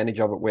full advantage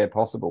of it where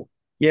possible.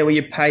 Yeah, well,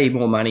 you pay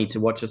more money to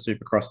watch a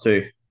Supercross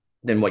too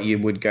than what you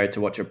would go to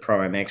watch a Pro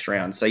MX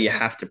round. So you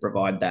have to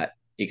provide that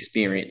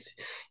experience.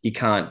 You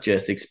can't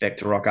just expect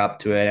to rock up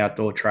to an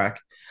outdoor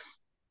track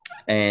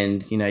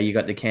and you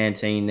got the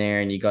canteen there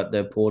and you got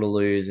the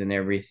portaloos and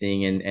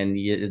everything, and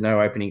there's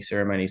no opening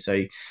ceremony.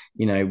 So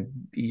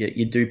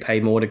you do pay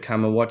more to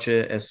come and watch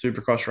a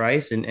Supercross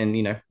race,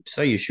 and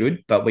so you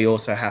should, but we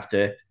also have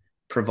to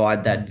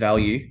provide that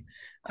value,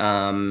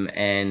 and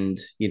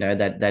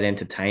that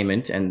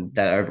entertainment and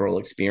that overall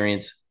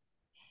experience.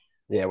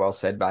 Yeah, well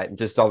said, mate. And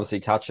just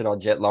obviously touching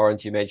on Jet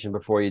Lawrence, you mentioned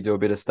before you do a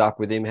bit of stuff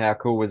with him. How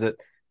cool was it?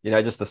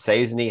 Just the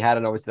season he had,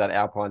 and obviously that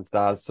Alpine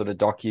Stars sort of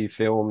docu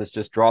film has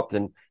just dropped,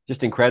 and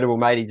just incredible,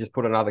 mate. He just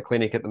put another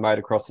clinic at the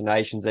Motocross of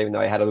Nations, even though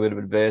he had a little bit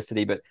of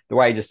adversity. But the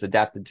way he just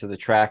adapted to the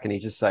track, and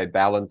he's just so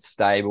balanced,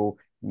 stable,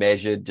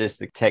 measured. Just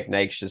the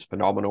technique's just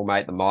phenomenal,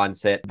 mate. The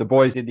mindset. The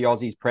boys did the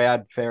Aussies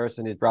proud. Ferris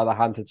and his brother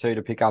Hunter too,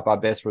 to pick up our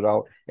best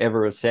result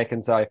ever as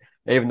second. So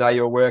even though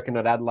you were working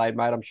at Adelaide,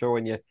 mate, I'm sure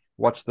when you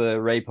watch the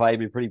replay,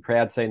 be pretty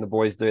proud seeing the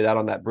boys do that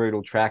on that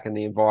brutal track, and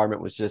the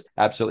environment was just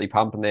absolutely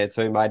pumping there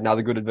too, mate.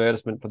 Another good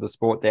advertisement for the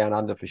sport down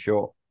under for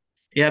sure.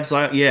 Yeah,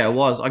 absolutely. Yeah, it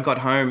was. I got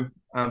home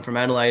from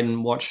Adelaide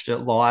and watched it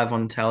live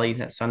on telly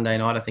that Sunday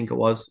night, I think it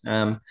was.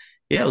 Yeah,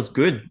 it was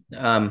good.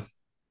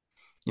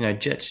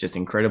 Jet's just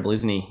incredible,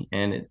 isn't he?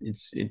 And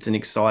it's an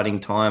exciting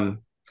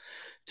time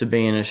to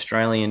be an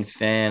Australian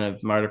fan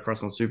of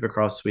motocross and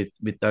supercross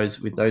with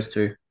those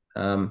two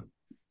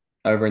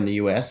over in the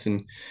US,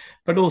 and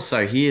but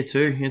also here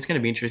too. It's going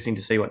to be interesting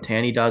to see what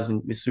Tanny does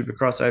with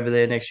supercross over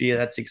there next year.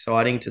 That's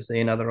exciting to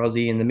see another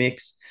Aussie in the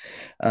mix.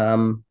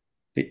 Um,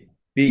 but,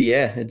 but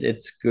yeah,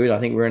 it's good. I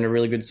think we're in a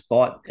really good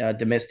spot.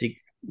 Domestic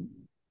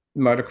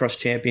motocross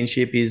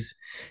championship is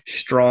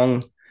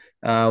strong.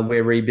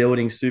 We're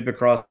rebuilding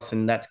Supercross,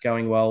 and that's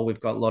going well. We've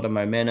got a lot of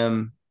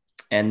momentum.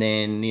 And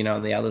then,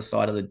 on the other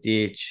side of the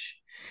ditch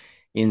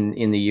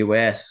in the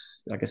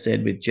US, like I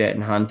said, with Jet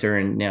and Hunter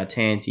and now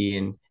Tanty,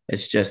 and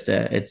it's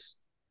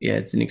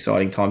an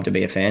exciting time to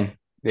be a fan.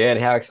 Yeah, and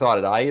how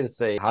excited are you to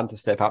see Hunter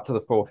step up to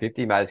the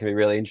 450, mate? It's going to be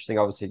really interesting.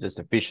 Obviously, just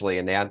officially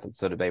announced. It's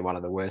sort of been one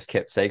of the worst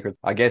kept secrets,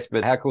 I guess.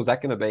 But how cool is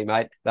that going to be,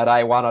 mate? That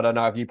A1, I don't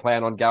know if you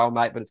plan on going,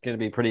 mate, but it's going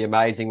to be pretty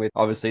amazing with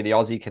obviously the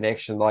Aussie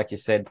connection, like you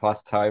said,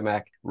 plus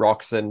Tomac,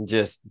 Roxon,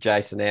 just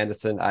Jason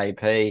Anderson,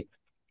 AP.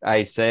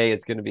 AC,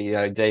 it's going to be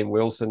Dean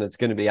Wilson. It's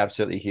going to be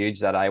absolutely huge,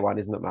 that A1,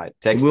 isn't it, mate?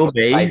 It's It will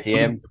excellent. be.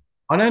 ATM.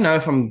 I don't know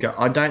if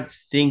I don't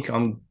think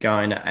I'm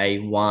going to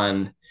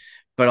A1,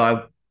 but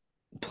I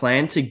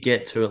plan to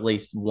get to at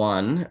least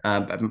one,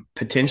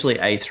 potentially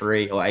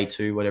A3 or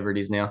A2, whatever it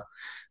is now.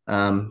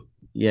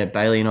 Yeah,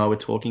 Bailey and I were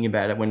talking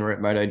about it when we are at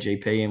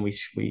MotoGP,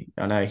 and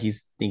I know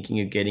he's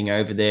thinking of getting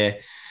over there.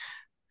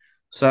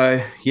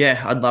 So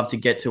yeah, I'd love to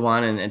get to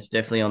one, and it's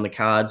definitely on the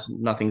cards.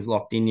 Nothing's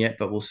locked in yet,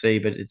 but we'll see.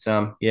 But it's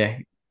yeah,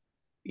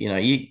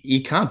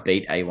 you can't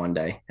beat A1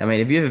 day. I mean,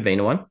 have you ever been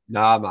to one?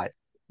 Nah, mate.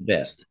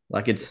 Best.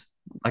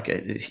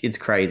 It's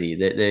crazy.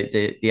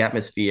 The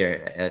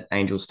atmosphere at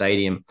Angel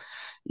Stadium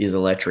is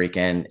electric,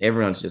 and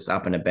everyone's just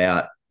up and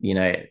about.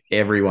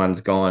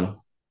 Everyone's gone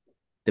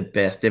the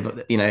best.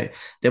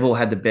 They've all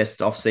had the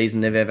best off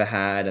season they've ever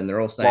had, and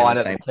they're all staying Flying the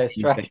at the same test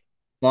track.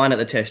 line at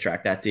the test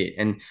track. That's it,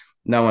 and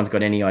no one's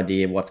got any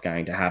idea what's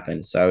going to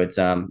happen. So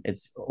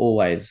it's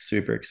always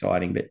super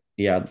exciting. But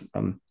yeah,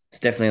 it's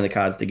definitely on the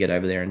cards to get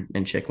over there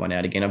and check one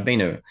out again. I've been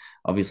to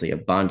obviously a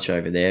bunch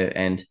over there,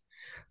 and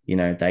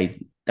they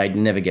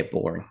never get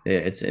boring.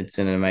 It's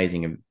an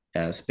amazing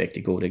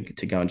spectacle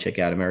to go and check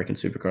out American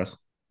Supercross.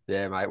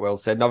 Yeah, mate, well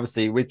said. And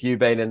obviously, with you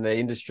being in the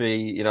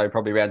industry,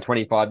 probably around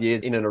 25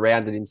 years in and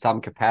around it in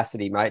some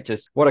capacity, mate,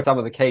 just what are some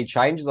of the key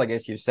changes, I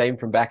guess, you've seen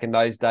from back in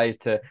those days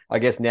to, I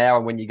guess, now,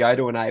 and when you go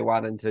to an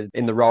A1 and to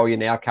in the role you're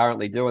now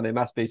currently doing, there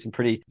must be some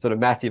pretty sort of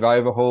massive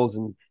overhauls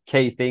and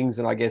key things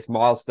and, I guess,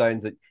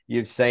 milestones that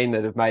you've seen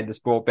that have made the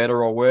sport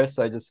better or worse.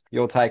 So just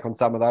your take on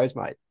some of those,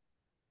 mate.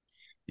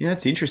 Yeah,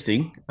 it's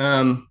interesting.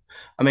 I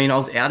mean, I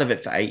was out of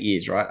it for 8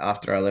 years, right?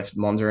 After I left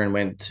Monza and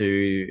went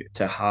to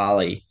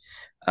Harley.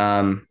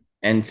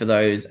 And for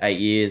those 8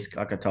 years,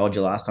 like I told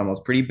you last time, I was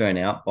pretty burnt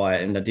out by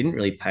it, and I didn't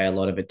really pay a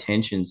lot of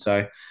attention.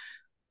 So,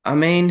 I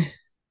mean,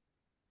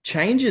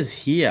 changes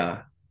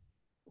here.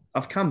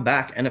 I've come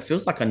back, and it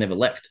feels like I never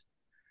left.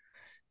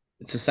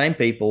 It's the same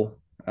people.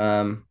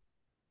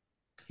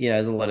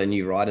 There's a lot of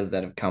new riders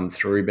that have come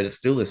through, but it's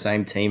still the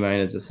same team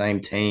owners, the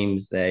same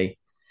teams. The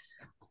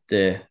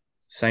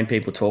same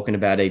people talking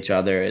about each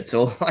other. It's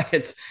all like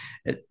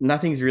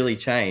nothing's really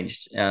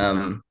changed.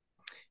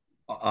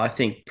 I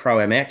think Pro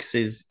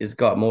MX is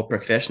got more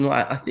professional.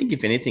 I think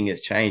if anything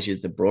has changed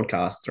is the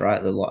broadcast,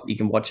 right? You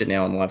can watch it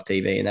now on live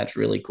TV, and that's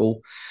really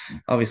cool.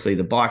 Obviously,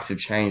 the bikes have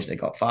changed; they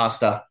got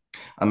faster.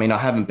 I mean, I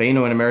haven't been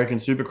to an American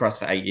Supercross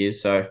for 8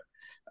 years, so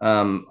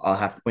I'll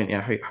have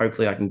to.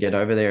 Hopefully, I can get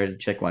over there and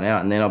check one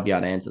out, and then I'll be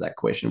able to answer that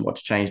question: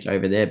 what's changed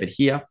over there? But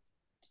here,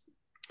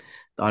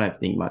 I don't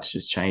think much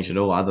has changed at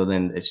all, other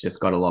than it's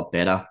just got a lot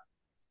better.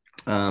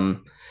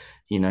 The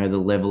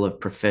level of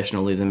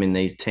professionalism in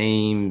these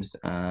teams.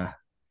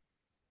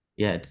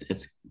 Yeah,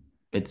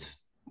 it's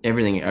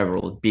everything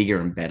overall bigger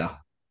and better.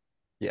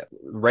 Yeah,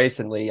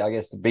 recently, I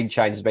guess the big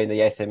change has been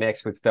the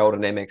SMX with Feld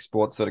and MX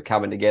Sports sort of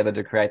coming together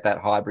to create that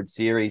hybrid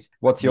series.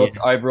 What's your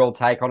Yeah. overall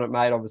take on it,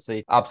 mate?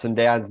 Obviously, ups and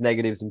downs,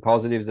 negatives and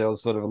positives. There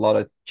was sort of a lot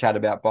of chat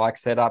about bike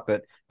setup,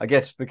 but I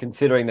guess for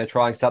considering they're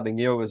trying something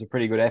new, it was a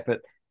pretty good effort.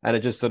 And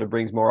it just sort of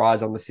brings more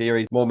eyes on the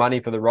series, more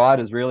money for the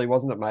riders, really,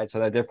 wasn't it, mate? So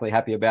they're definitely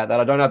happy about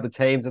that. I don't know if the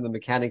teams and the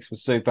mechanics were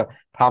super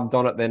pumped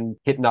on it, then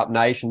hitting up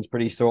nations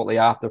pretty shortly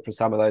after for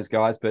some of those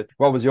guys. But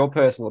what was your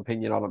personal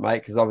opinion on it,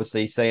 mate? Because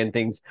obviously seeing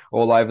things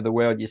all over the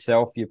world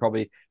yourself, you're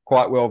probably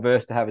quite well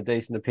versed to have a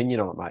decent opinion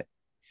on it, mate.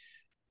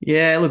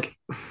 Yeah, look,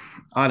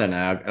 I don't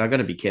know. I got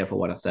to be careful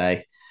what I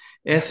say.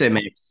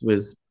 SMX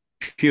was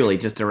purely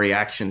just a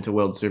reaction to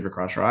World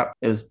Supercross, right?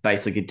 It was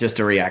basically just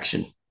a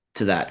reaction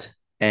to that.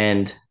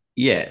 And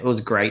yeah, it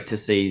was great to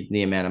see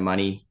the amount of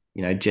money.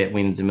 Jet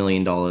wins $1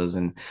 million,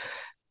 and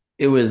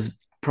it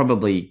was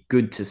probably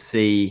good to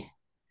see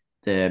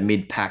the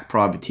mid-pack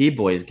privateer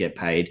boys get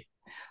paid.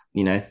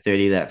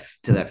 30 that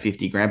to that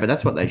 50 grand, but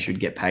that's what they should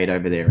get paid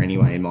over there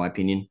anyway, in my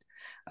opinion.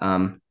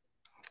 Um,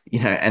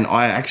 and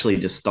I actually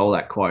just stole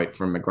that quote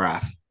from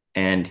McGrath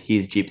and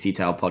his Gypsy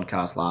Tale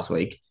podcast last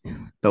week.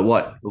 But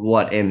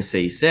what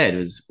MC said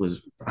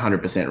was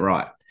 100%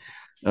 right.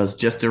 It was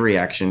just a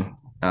reaction,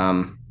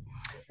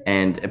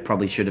 and it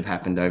probably should have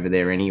happened over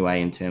there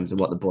anyway in terms of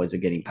what the boys are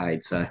getting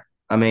paid. So,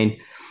 I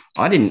mean,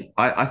 I didn't.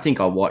 I think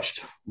I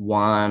watched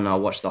one. I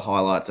watched the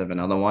highlights of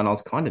another one. I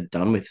was kind of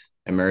done with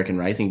American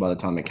racing by the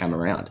time it came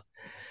around.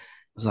 I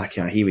was like,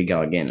 oh, here we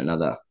go again,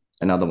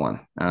 another one.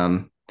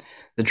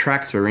 The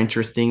tracks were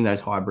interesting, those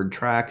hybrid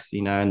tracks,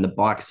 and the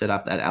bike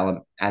setup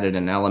that added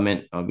an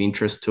element of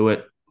interest to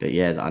it. But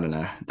yeah, I don't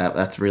know.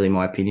 That's really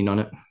my opinion on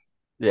it.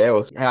 Yeah, it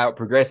was how it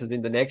progresses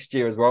into next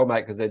year as well,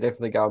 mate, because they're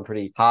definitely going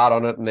pretty hard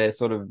on it and they're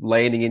sort of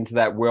leaning into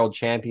that world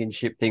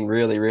championship thing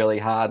really, really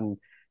hard and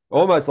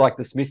almost like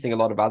dismissing a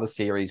lot of other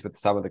series with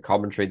some of the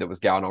commentary that was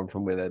going on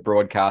from where the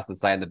broadcasters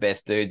saying the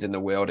best dudes in the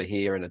world are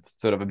here. And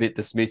it's sort of a bit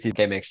dismissive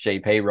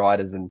MXGP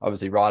riders and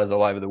obviously riders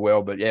all over the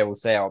world. But yeah, we'll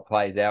see how it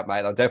plays out,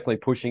 mate. I'm definitely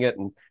pushing it.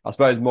 And I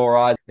suppose more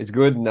eyes is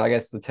good. And I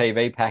guess the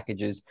TV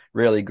package is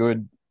really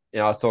good.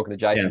 I was talking to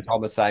Yeah. Jason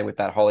Thomas saying with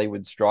that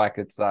Hollywood strike,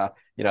 it's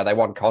they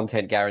want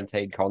content,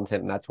 guaranteed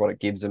content, and that's what it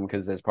gives them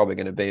because there's probably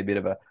going to be a bit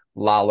of a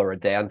lull or a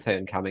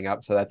downturn coming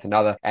up. So that's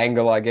another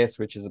angle, I guess,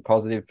 which is a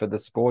positive for the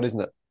sport,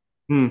 isn't it?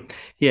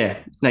 Yeah.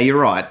 No, you're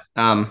right.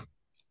 It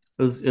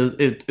was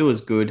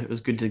good. It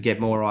was good to get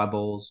more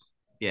eyeballs.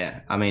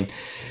 Yeah. I mean,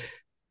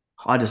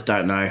 I just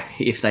don't know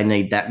if they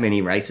need that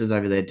many races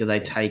over there. Do they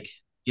take,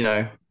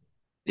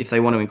 if they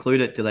want to include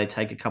it, do they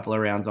take a couple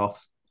of rounds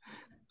off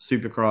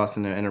Supercross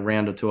and a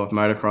round or two off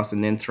motocross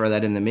and then throw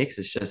that in the mix?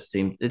 It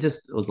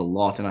was a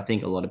lot, and I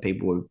think a lot of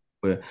people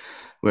were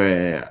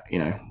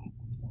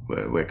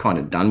kind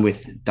of done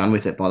with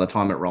it by the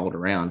time it rolled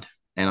around.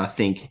 And I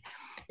think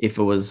if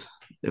there was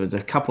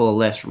a couple of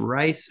less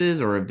races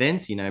or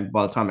events,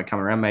 by the time it come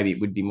around, maybe it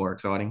would be more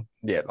exciting.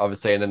 Yeah,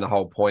 obviously, and then the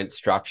whole point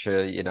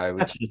structure,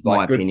 That's it's just my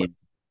like good. opinion.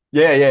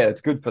 Yeah,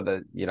 it's good for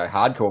the,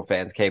 hardcore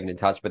fans keeping in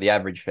touch, but the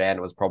average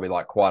fan was probably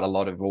like quite a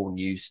lot of all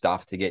new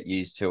stuff to get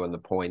used to and the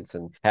points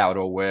and how it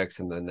all works.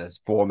 And then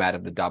there's format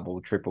of the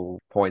double,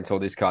 triple points, all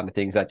this kind of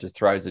things that just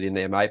throws it in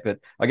there, mate. But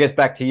I guess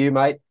back to you,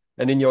 mate.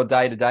 And in your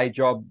day-to-day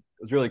job,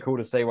 it was really cool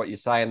to see what you're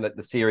saying that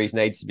the series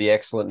needs to be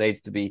excellent,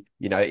 needs to be,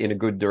 in a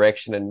good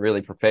direction and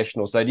really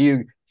professional. So do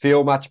you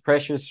feel much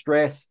pressure,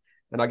 stress,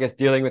 and I guess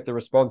dealing with the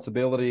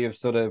responsibility of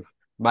sort of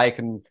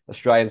making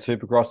Australian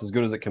Supercross as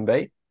good as it can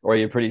be? Or are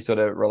you pretty sort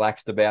of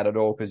relaxed about it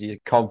all because you're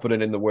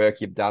confident in the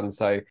work you've done?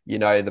 So,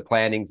 the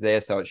planning's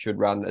there, so it should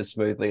run as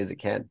smoothly as it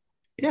can.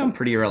 Yeah, I'm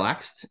pretty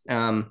relaxed.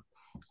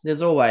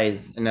 There's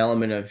always an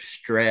element of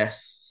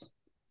stress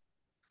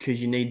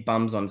because you need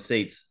bums on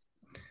seats,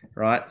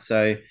 right?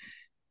 So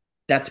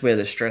that's where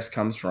the stress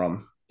comes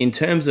from. In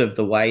terms of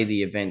the way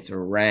the events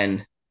are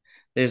ran,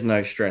 there's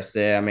no stress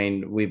there. I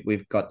mean,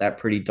 we've got that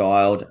pretty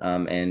dialed,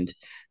 and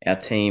our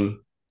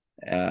team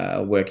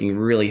working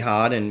really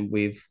hard, and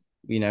we've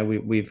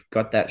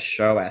got that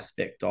show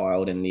aspect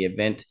dialed and the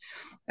event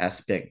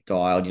aspect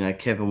dialed.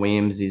 Kevin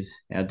Williams is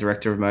our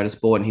director of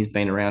motorsport, and he's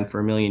been around for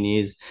a million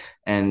years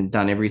and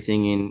done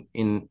everything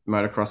in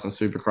motocross and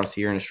supercross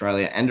here in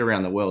Australia and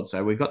around the world.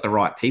 So we've got the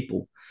right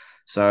people.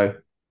 So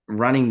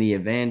running the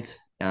event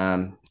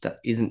that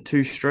isn't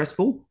too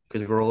stressful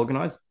because we're all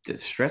organized. The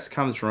stress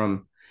comes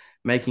from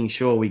making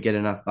sure we get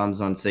enough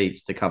bums on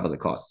seats to cover the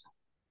cost.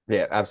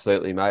 Yeah,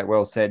 absolutely, mate.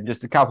 Well said.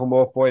 Just a couple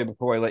more for you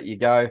before we let you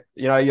go.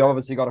 You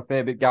obviously got a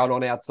fair bit going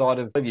on outside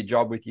of your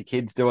job with your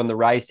kids doing the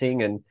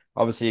racing, and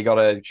obviously you got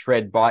a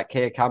shred bike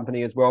care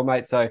company as well,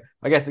 mate. So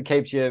I guess it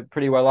keeps you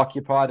pretty well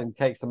occupied and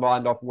takes the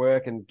mind off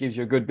work and gives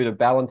you a good bit of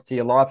balance to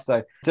your life.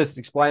 So just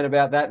explain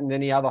about that and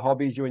any other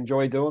hobbies you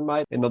enjoy doing,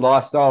 mate, in the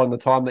lifestyle and the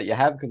time that you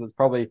have, because it's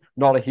probably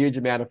not a huge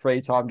amount of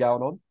free time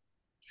going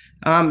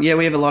on. Yeah,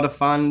 we have a lot of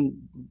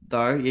fun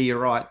though. Yeah, you're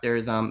right.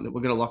 We've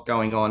got a lot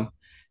going on.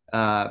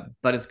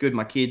 But it's good.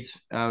 My kids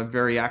are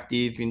very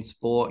active in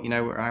sport.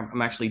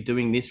 I'm actually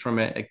doing this from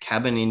a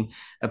cabin in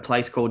a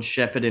place called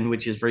Shepparton,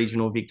 which is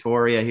regional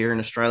Victoria here in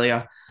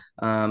Australia.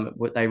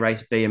 They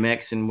race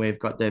BMX, and we've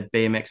got the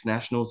BMX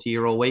nationals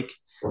here all week,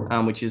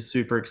 which is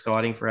super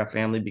exciting for our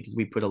family because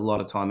we put a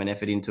lot of time and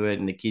effort into it,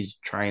 and the kids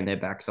train their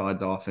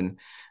backsides off, and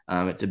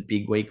it's a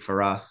big week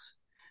for us.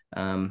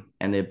 And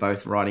they're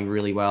both riding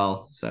really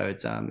well, so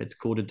it's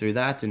cool to do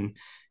that. And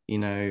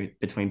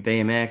between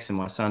BMX and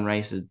my son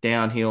races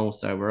downhill,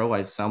 so we're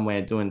always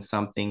somewhere doing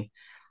something.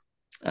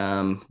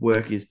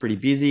 Work is pretty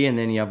busy, and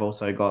then I've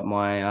also got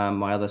my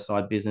other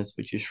side business,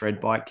 which is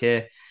Shred Bike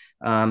Care.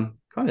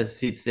 Kind of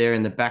sits there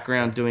in the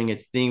background doing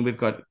its thing. We've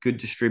got good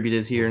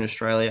distributors here in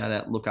Australia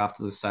that look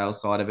after the sales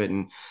side of it,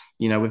 and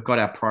we've got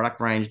our product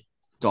range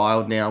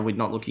dialed now. We're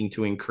not looking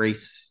to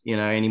increase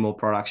any more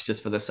products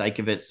just for the sake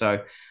of it.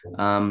 So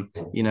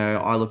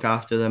I look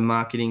after the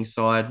marketing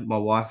side. My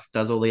wife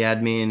does all the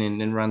admin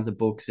and runs the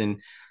books,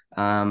 and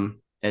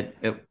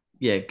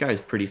it goes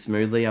pretty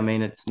smoothly. I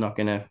mean, it's not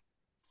gonna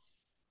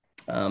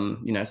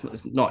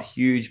it's not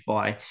huge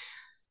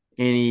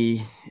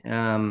any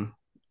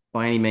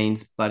by any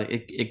means, but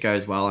it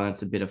goes well, and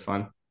it's a bit of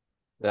fun.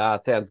 Yeah,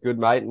 it sounds good,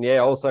 mate. And yeah,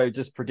 also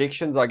just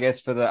predictions, I guess,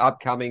 for the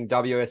upcoming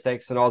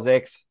WSX and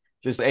AusX.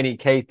 Just any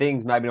key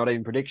things, maybe not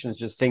even predictions,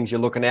 just things you're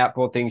looking out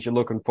for, things you're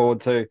looking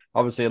forward to.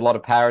 Obviously, a lot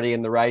of parity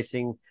in the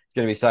racing. There's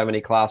going to be so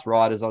many class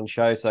riders on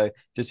show. So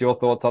just your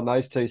thoughts on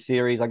those two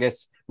series, I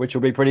guess, which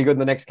will be pretty good in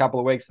the next couple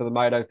of weeks for the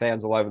moto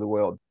fans all over the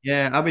world.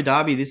 Yeah, Abu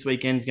Dhabi this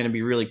weekend is going to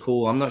be really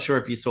cool. I'm not sure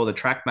if you saw the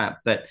track map,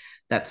 but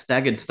that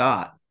staggered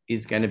start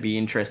is going to be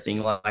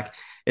interesting. Like,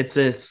 it's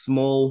a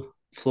small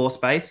floor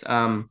space.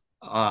 I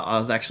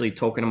was actually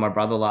talking to my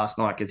brother last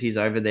night because he's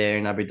over there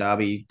in Abu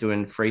Dhabi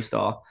doing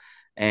freestyle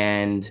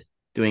and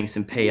doing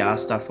some PR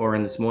stuff for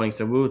him this morning.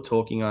 So we were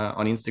talking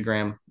on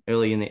Instagram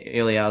early in the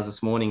early hours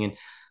this morning, and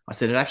I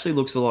said it actually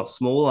looks a lot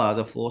smaller,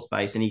 the floor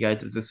space, and he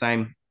goes, it's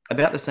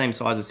about the same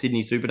size as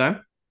Sydney Superdome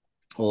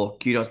or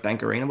Kudos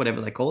Bank Arena, whatever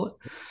they call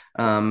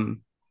it,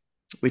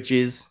 which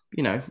is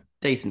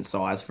decent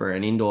size for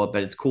an indoor.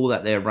 But it's cool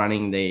that they're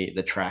running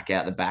the track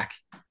out the back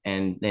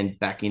and then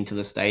back into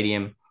the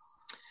stadium.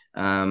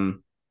 But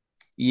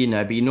you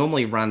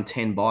normally run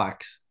 10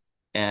 bikes,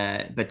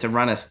 but to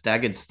run a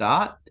staggered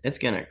start, it's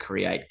going to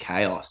create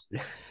chaos.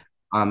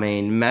 I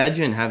mean,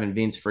 imagine having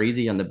Vince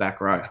Freezy on the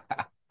back row.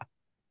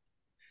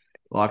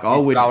 Like,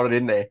 He's throwing it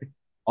in there.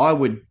 I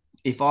would,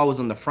 if I was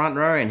on the front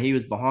row and he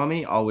was behind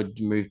me, I would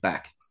move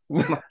back.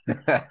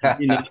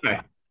 you know,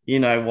 you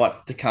know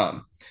what's to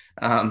come.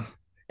 And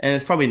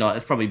it's probably not.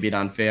 It's probably a bit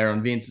unfair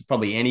on Vince. It's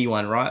probably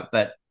anyone, right?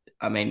 But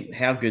I mean,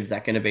 how good is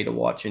that going to be to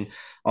watch? And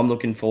I'm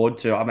looking forward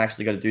to. I'm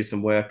actually got to do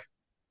some work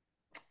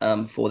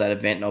for that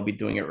event, and I'll be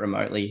doing it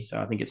remotely. So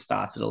I think it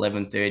starts at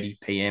 11:30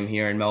 p.m.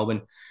 here in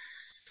Melbourne.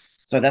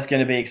 So that's going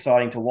to be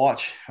exciting to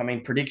watch. I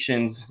mean,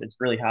 predictions. It's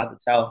really hard to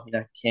tell.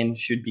 Ken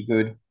should be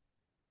good.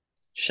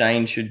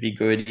 Shane should be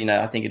good.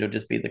 I think it'll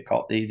just be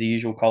the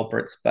usual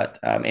culprits, but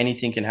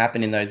anything can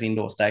happen in those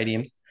indoor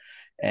stadiums.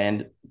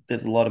 And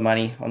there's a lot of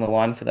money on the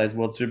line for those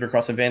World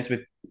Supercross events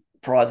with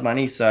prize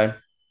money. So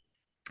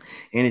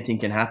anything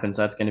can happen.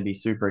 So it's going to be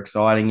super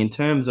exciting. In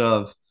terms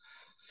of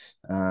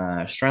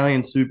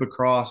Australian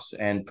Supercross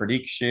and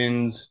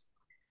predictions,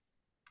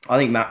 I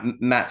think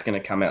Matt's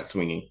going to come out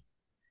swinging.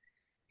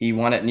 He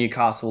won at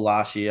Newcastle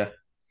last year.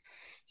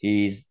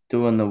 He's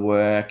doing the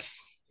work.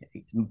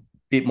 A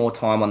bit more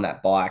time on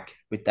that bike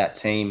with that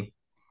team.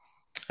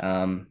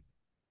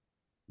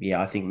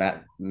 I think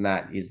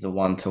Matt is the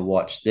one to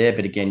watch there.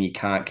 But again, you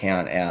can't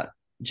count out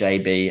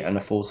JB on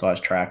a full-size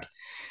track.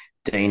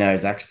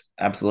 Dino's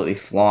absolutely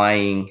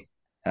flying.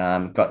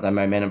 Got the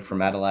momentum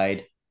from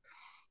Adelaide.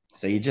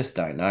 So you just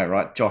don't know,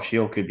 right? Josh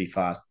Hill could be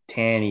fast.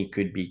 Tanny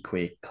could be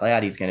quick.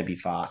 Cloudy's going to be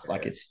fast.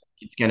 Like, it's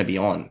going to be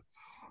on.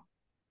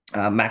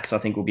 Max, I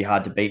think, will be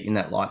hard to beat in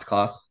that lights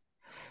class.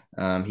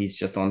 He's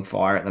just on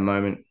fire at the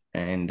moment.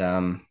 And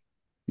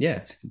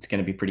it's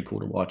going to be pretty cool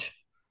to watch.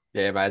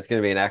 Yeah, mate, it's going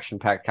to be an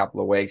action-packed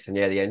couple of weeks. And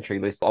yeah, the entry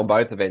list on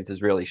both events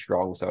is really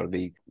strong. So it'll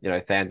be,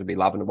 fans will be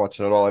loving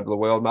watching it all over the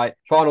world, mate.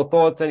 Final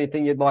thoughts,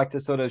 anything you'd like to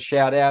sort of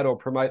shout out or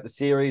promote the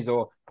series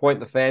or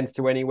point the fans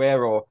to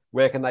anywhere, or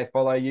where can they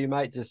follow you,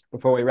 mate, just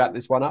before we wrap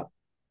this one up?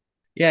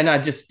 Yeah, no,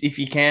 just if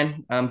you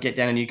can, get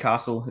down to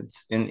Newcastle.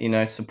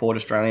 Support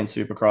Australian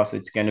Supercross.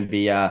 It's going to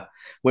be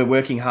we're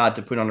working hard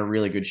to put on a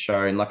really good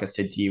show, and like I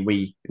said to you,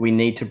 we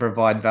need to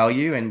provide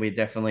value, and we're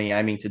definitely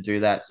aiming to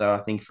do that. So I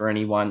think for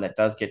anyone that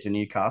does get to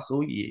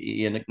Newcastle,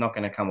 you're not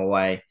going to come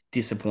away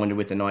disappointed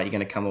with the night. You're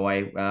going to come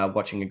away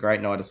watching a great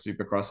night of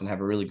Supercross and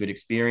have a really good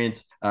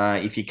experience.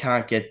 If you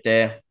can't get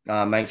there,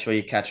 make sure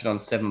you catch it on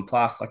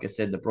 7+. Like I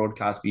said, the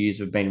broadcast views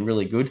have been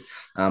really good,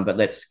 but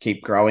let's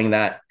keep growing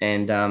that,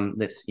 and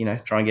let's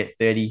try and get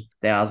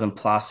 30,000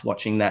 plus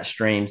watching that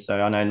stream.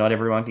 So I know not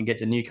everyone can get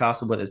to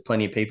Newcastle, but there's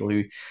plenty of people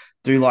who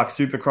do like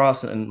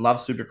Supercross and love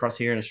Supercross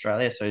here in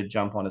Australia. So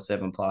jump on a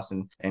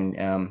 7+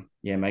 and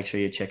make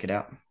sure you check it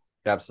out.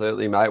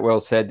 Absolutely, mate.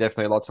 Well said.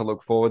 Definitely a lot to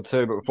look forward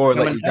to. But before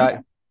we let you go,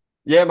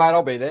 yeah, mate,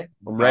 I'll be there.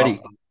 I'm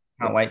ready.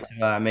 Can't wait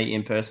to meet you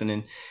in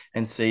person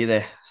and see you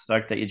there.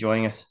 Stoked that you're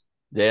joining us.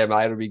 Yeah,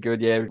 mate, it'll be good.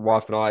 Yeah,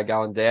 wife and I are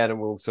going down,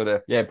 and we'll sort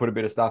of put a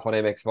bit of stuff on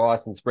MX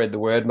Vice and spread the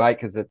word, mate.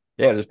 Because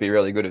it'll just be a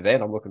really good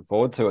event. I'm looking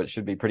forward to it. It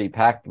should be pretty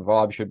packed. The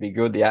vibe should be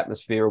good. The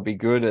atmosphere will be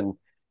good, and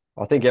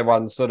I think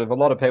everyone's sort of a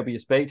lot of people you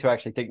speak to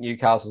actually think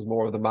Newcastle's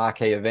more of the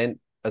marquee event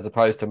as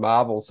opposed to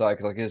Marvel. So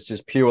because I guess it's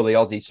just purely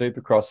Aussie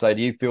Supercross. So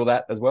do you feel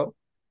that as well?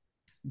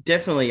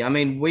 Definitely. I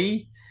mean,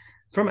 we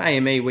from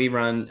AME we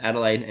run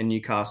Adelaide and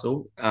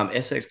Newcastle.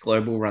 SX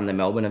Global run the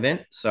Melbourne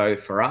event. So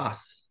for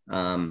us,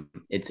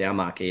 it's our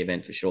marquee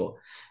event for sure.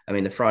 I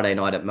mean, the Friday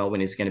night at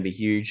Melbourne is going to be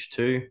huge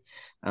too.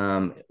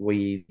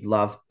 We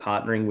love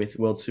partnering with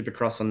World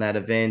Supercross on that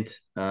event.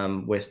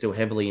 We're still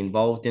heavily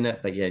involved in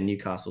it, but yeah,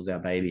 Newcastle's our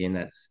baby, and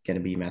that's going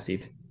to be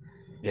massive.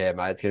 Yeah,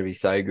 mate, it's going to be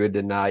so good.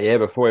 And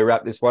before we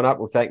wrap this one up,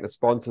 we'll thank the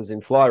sponsors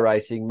in Fly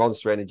Racing,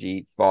 Monster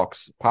Energy,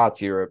 Fox,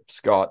 Parts Europe,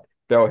 Scott,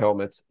 Bell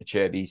Helmets,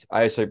 Acherbys,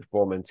 ASO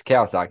Performance,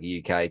 Kawasaki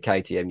UK,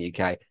 KTM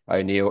UK,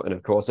 O'Neill, and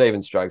of course,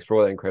 Even Strokes for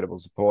all their incredible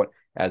support.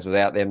 As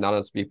without them, none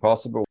of this would be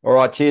possible. All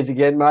right, cheers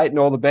again, mate, and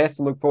all the best,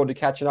 and look forward to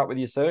catching up with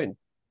you soon.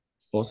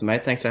 Awesome,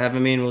 mate. Thanks for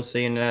having me, and we'll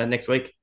see you next week.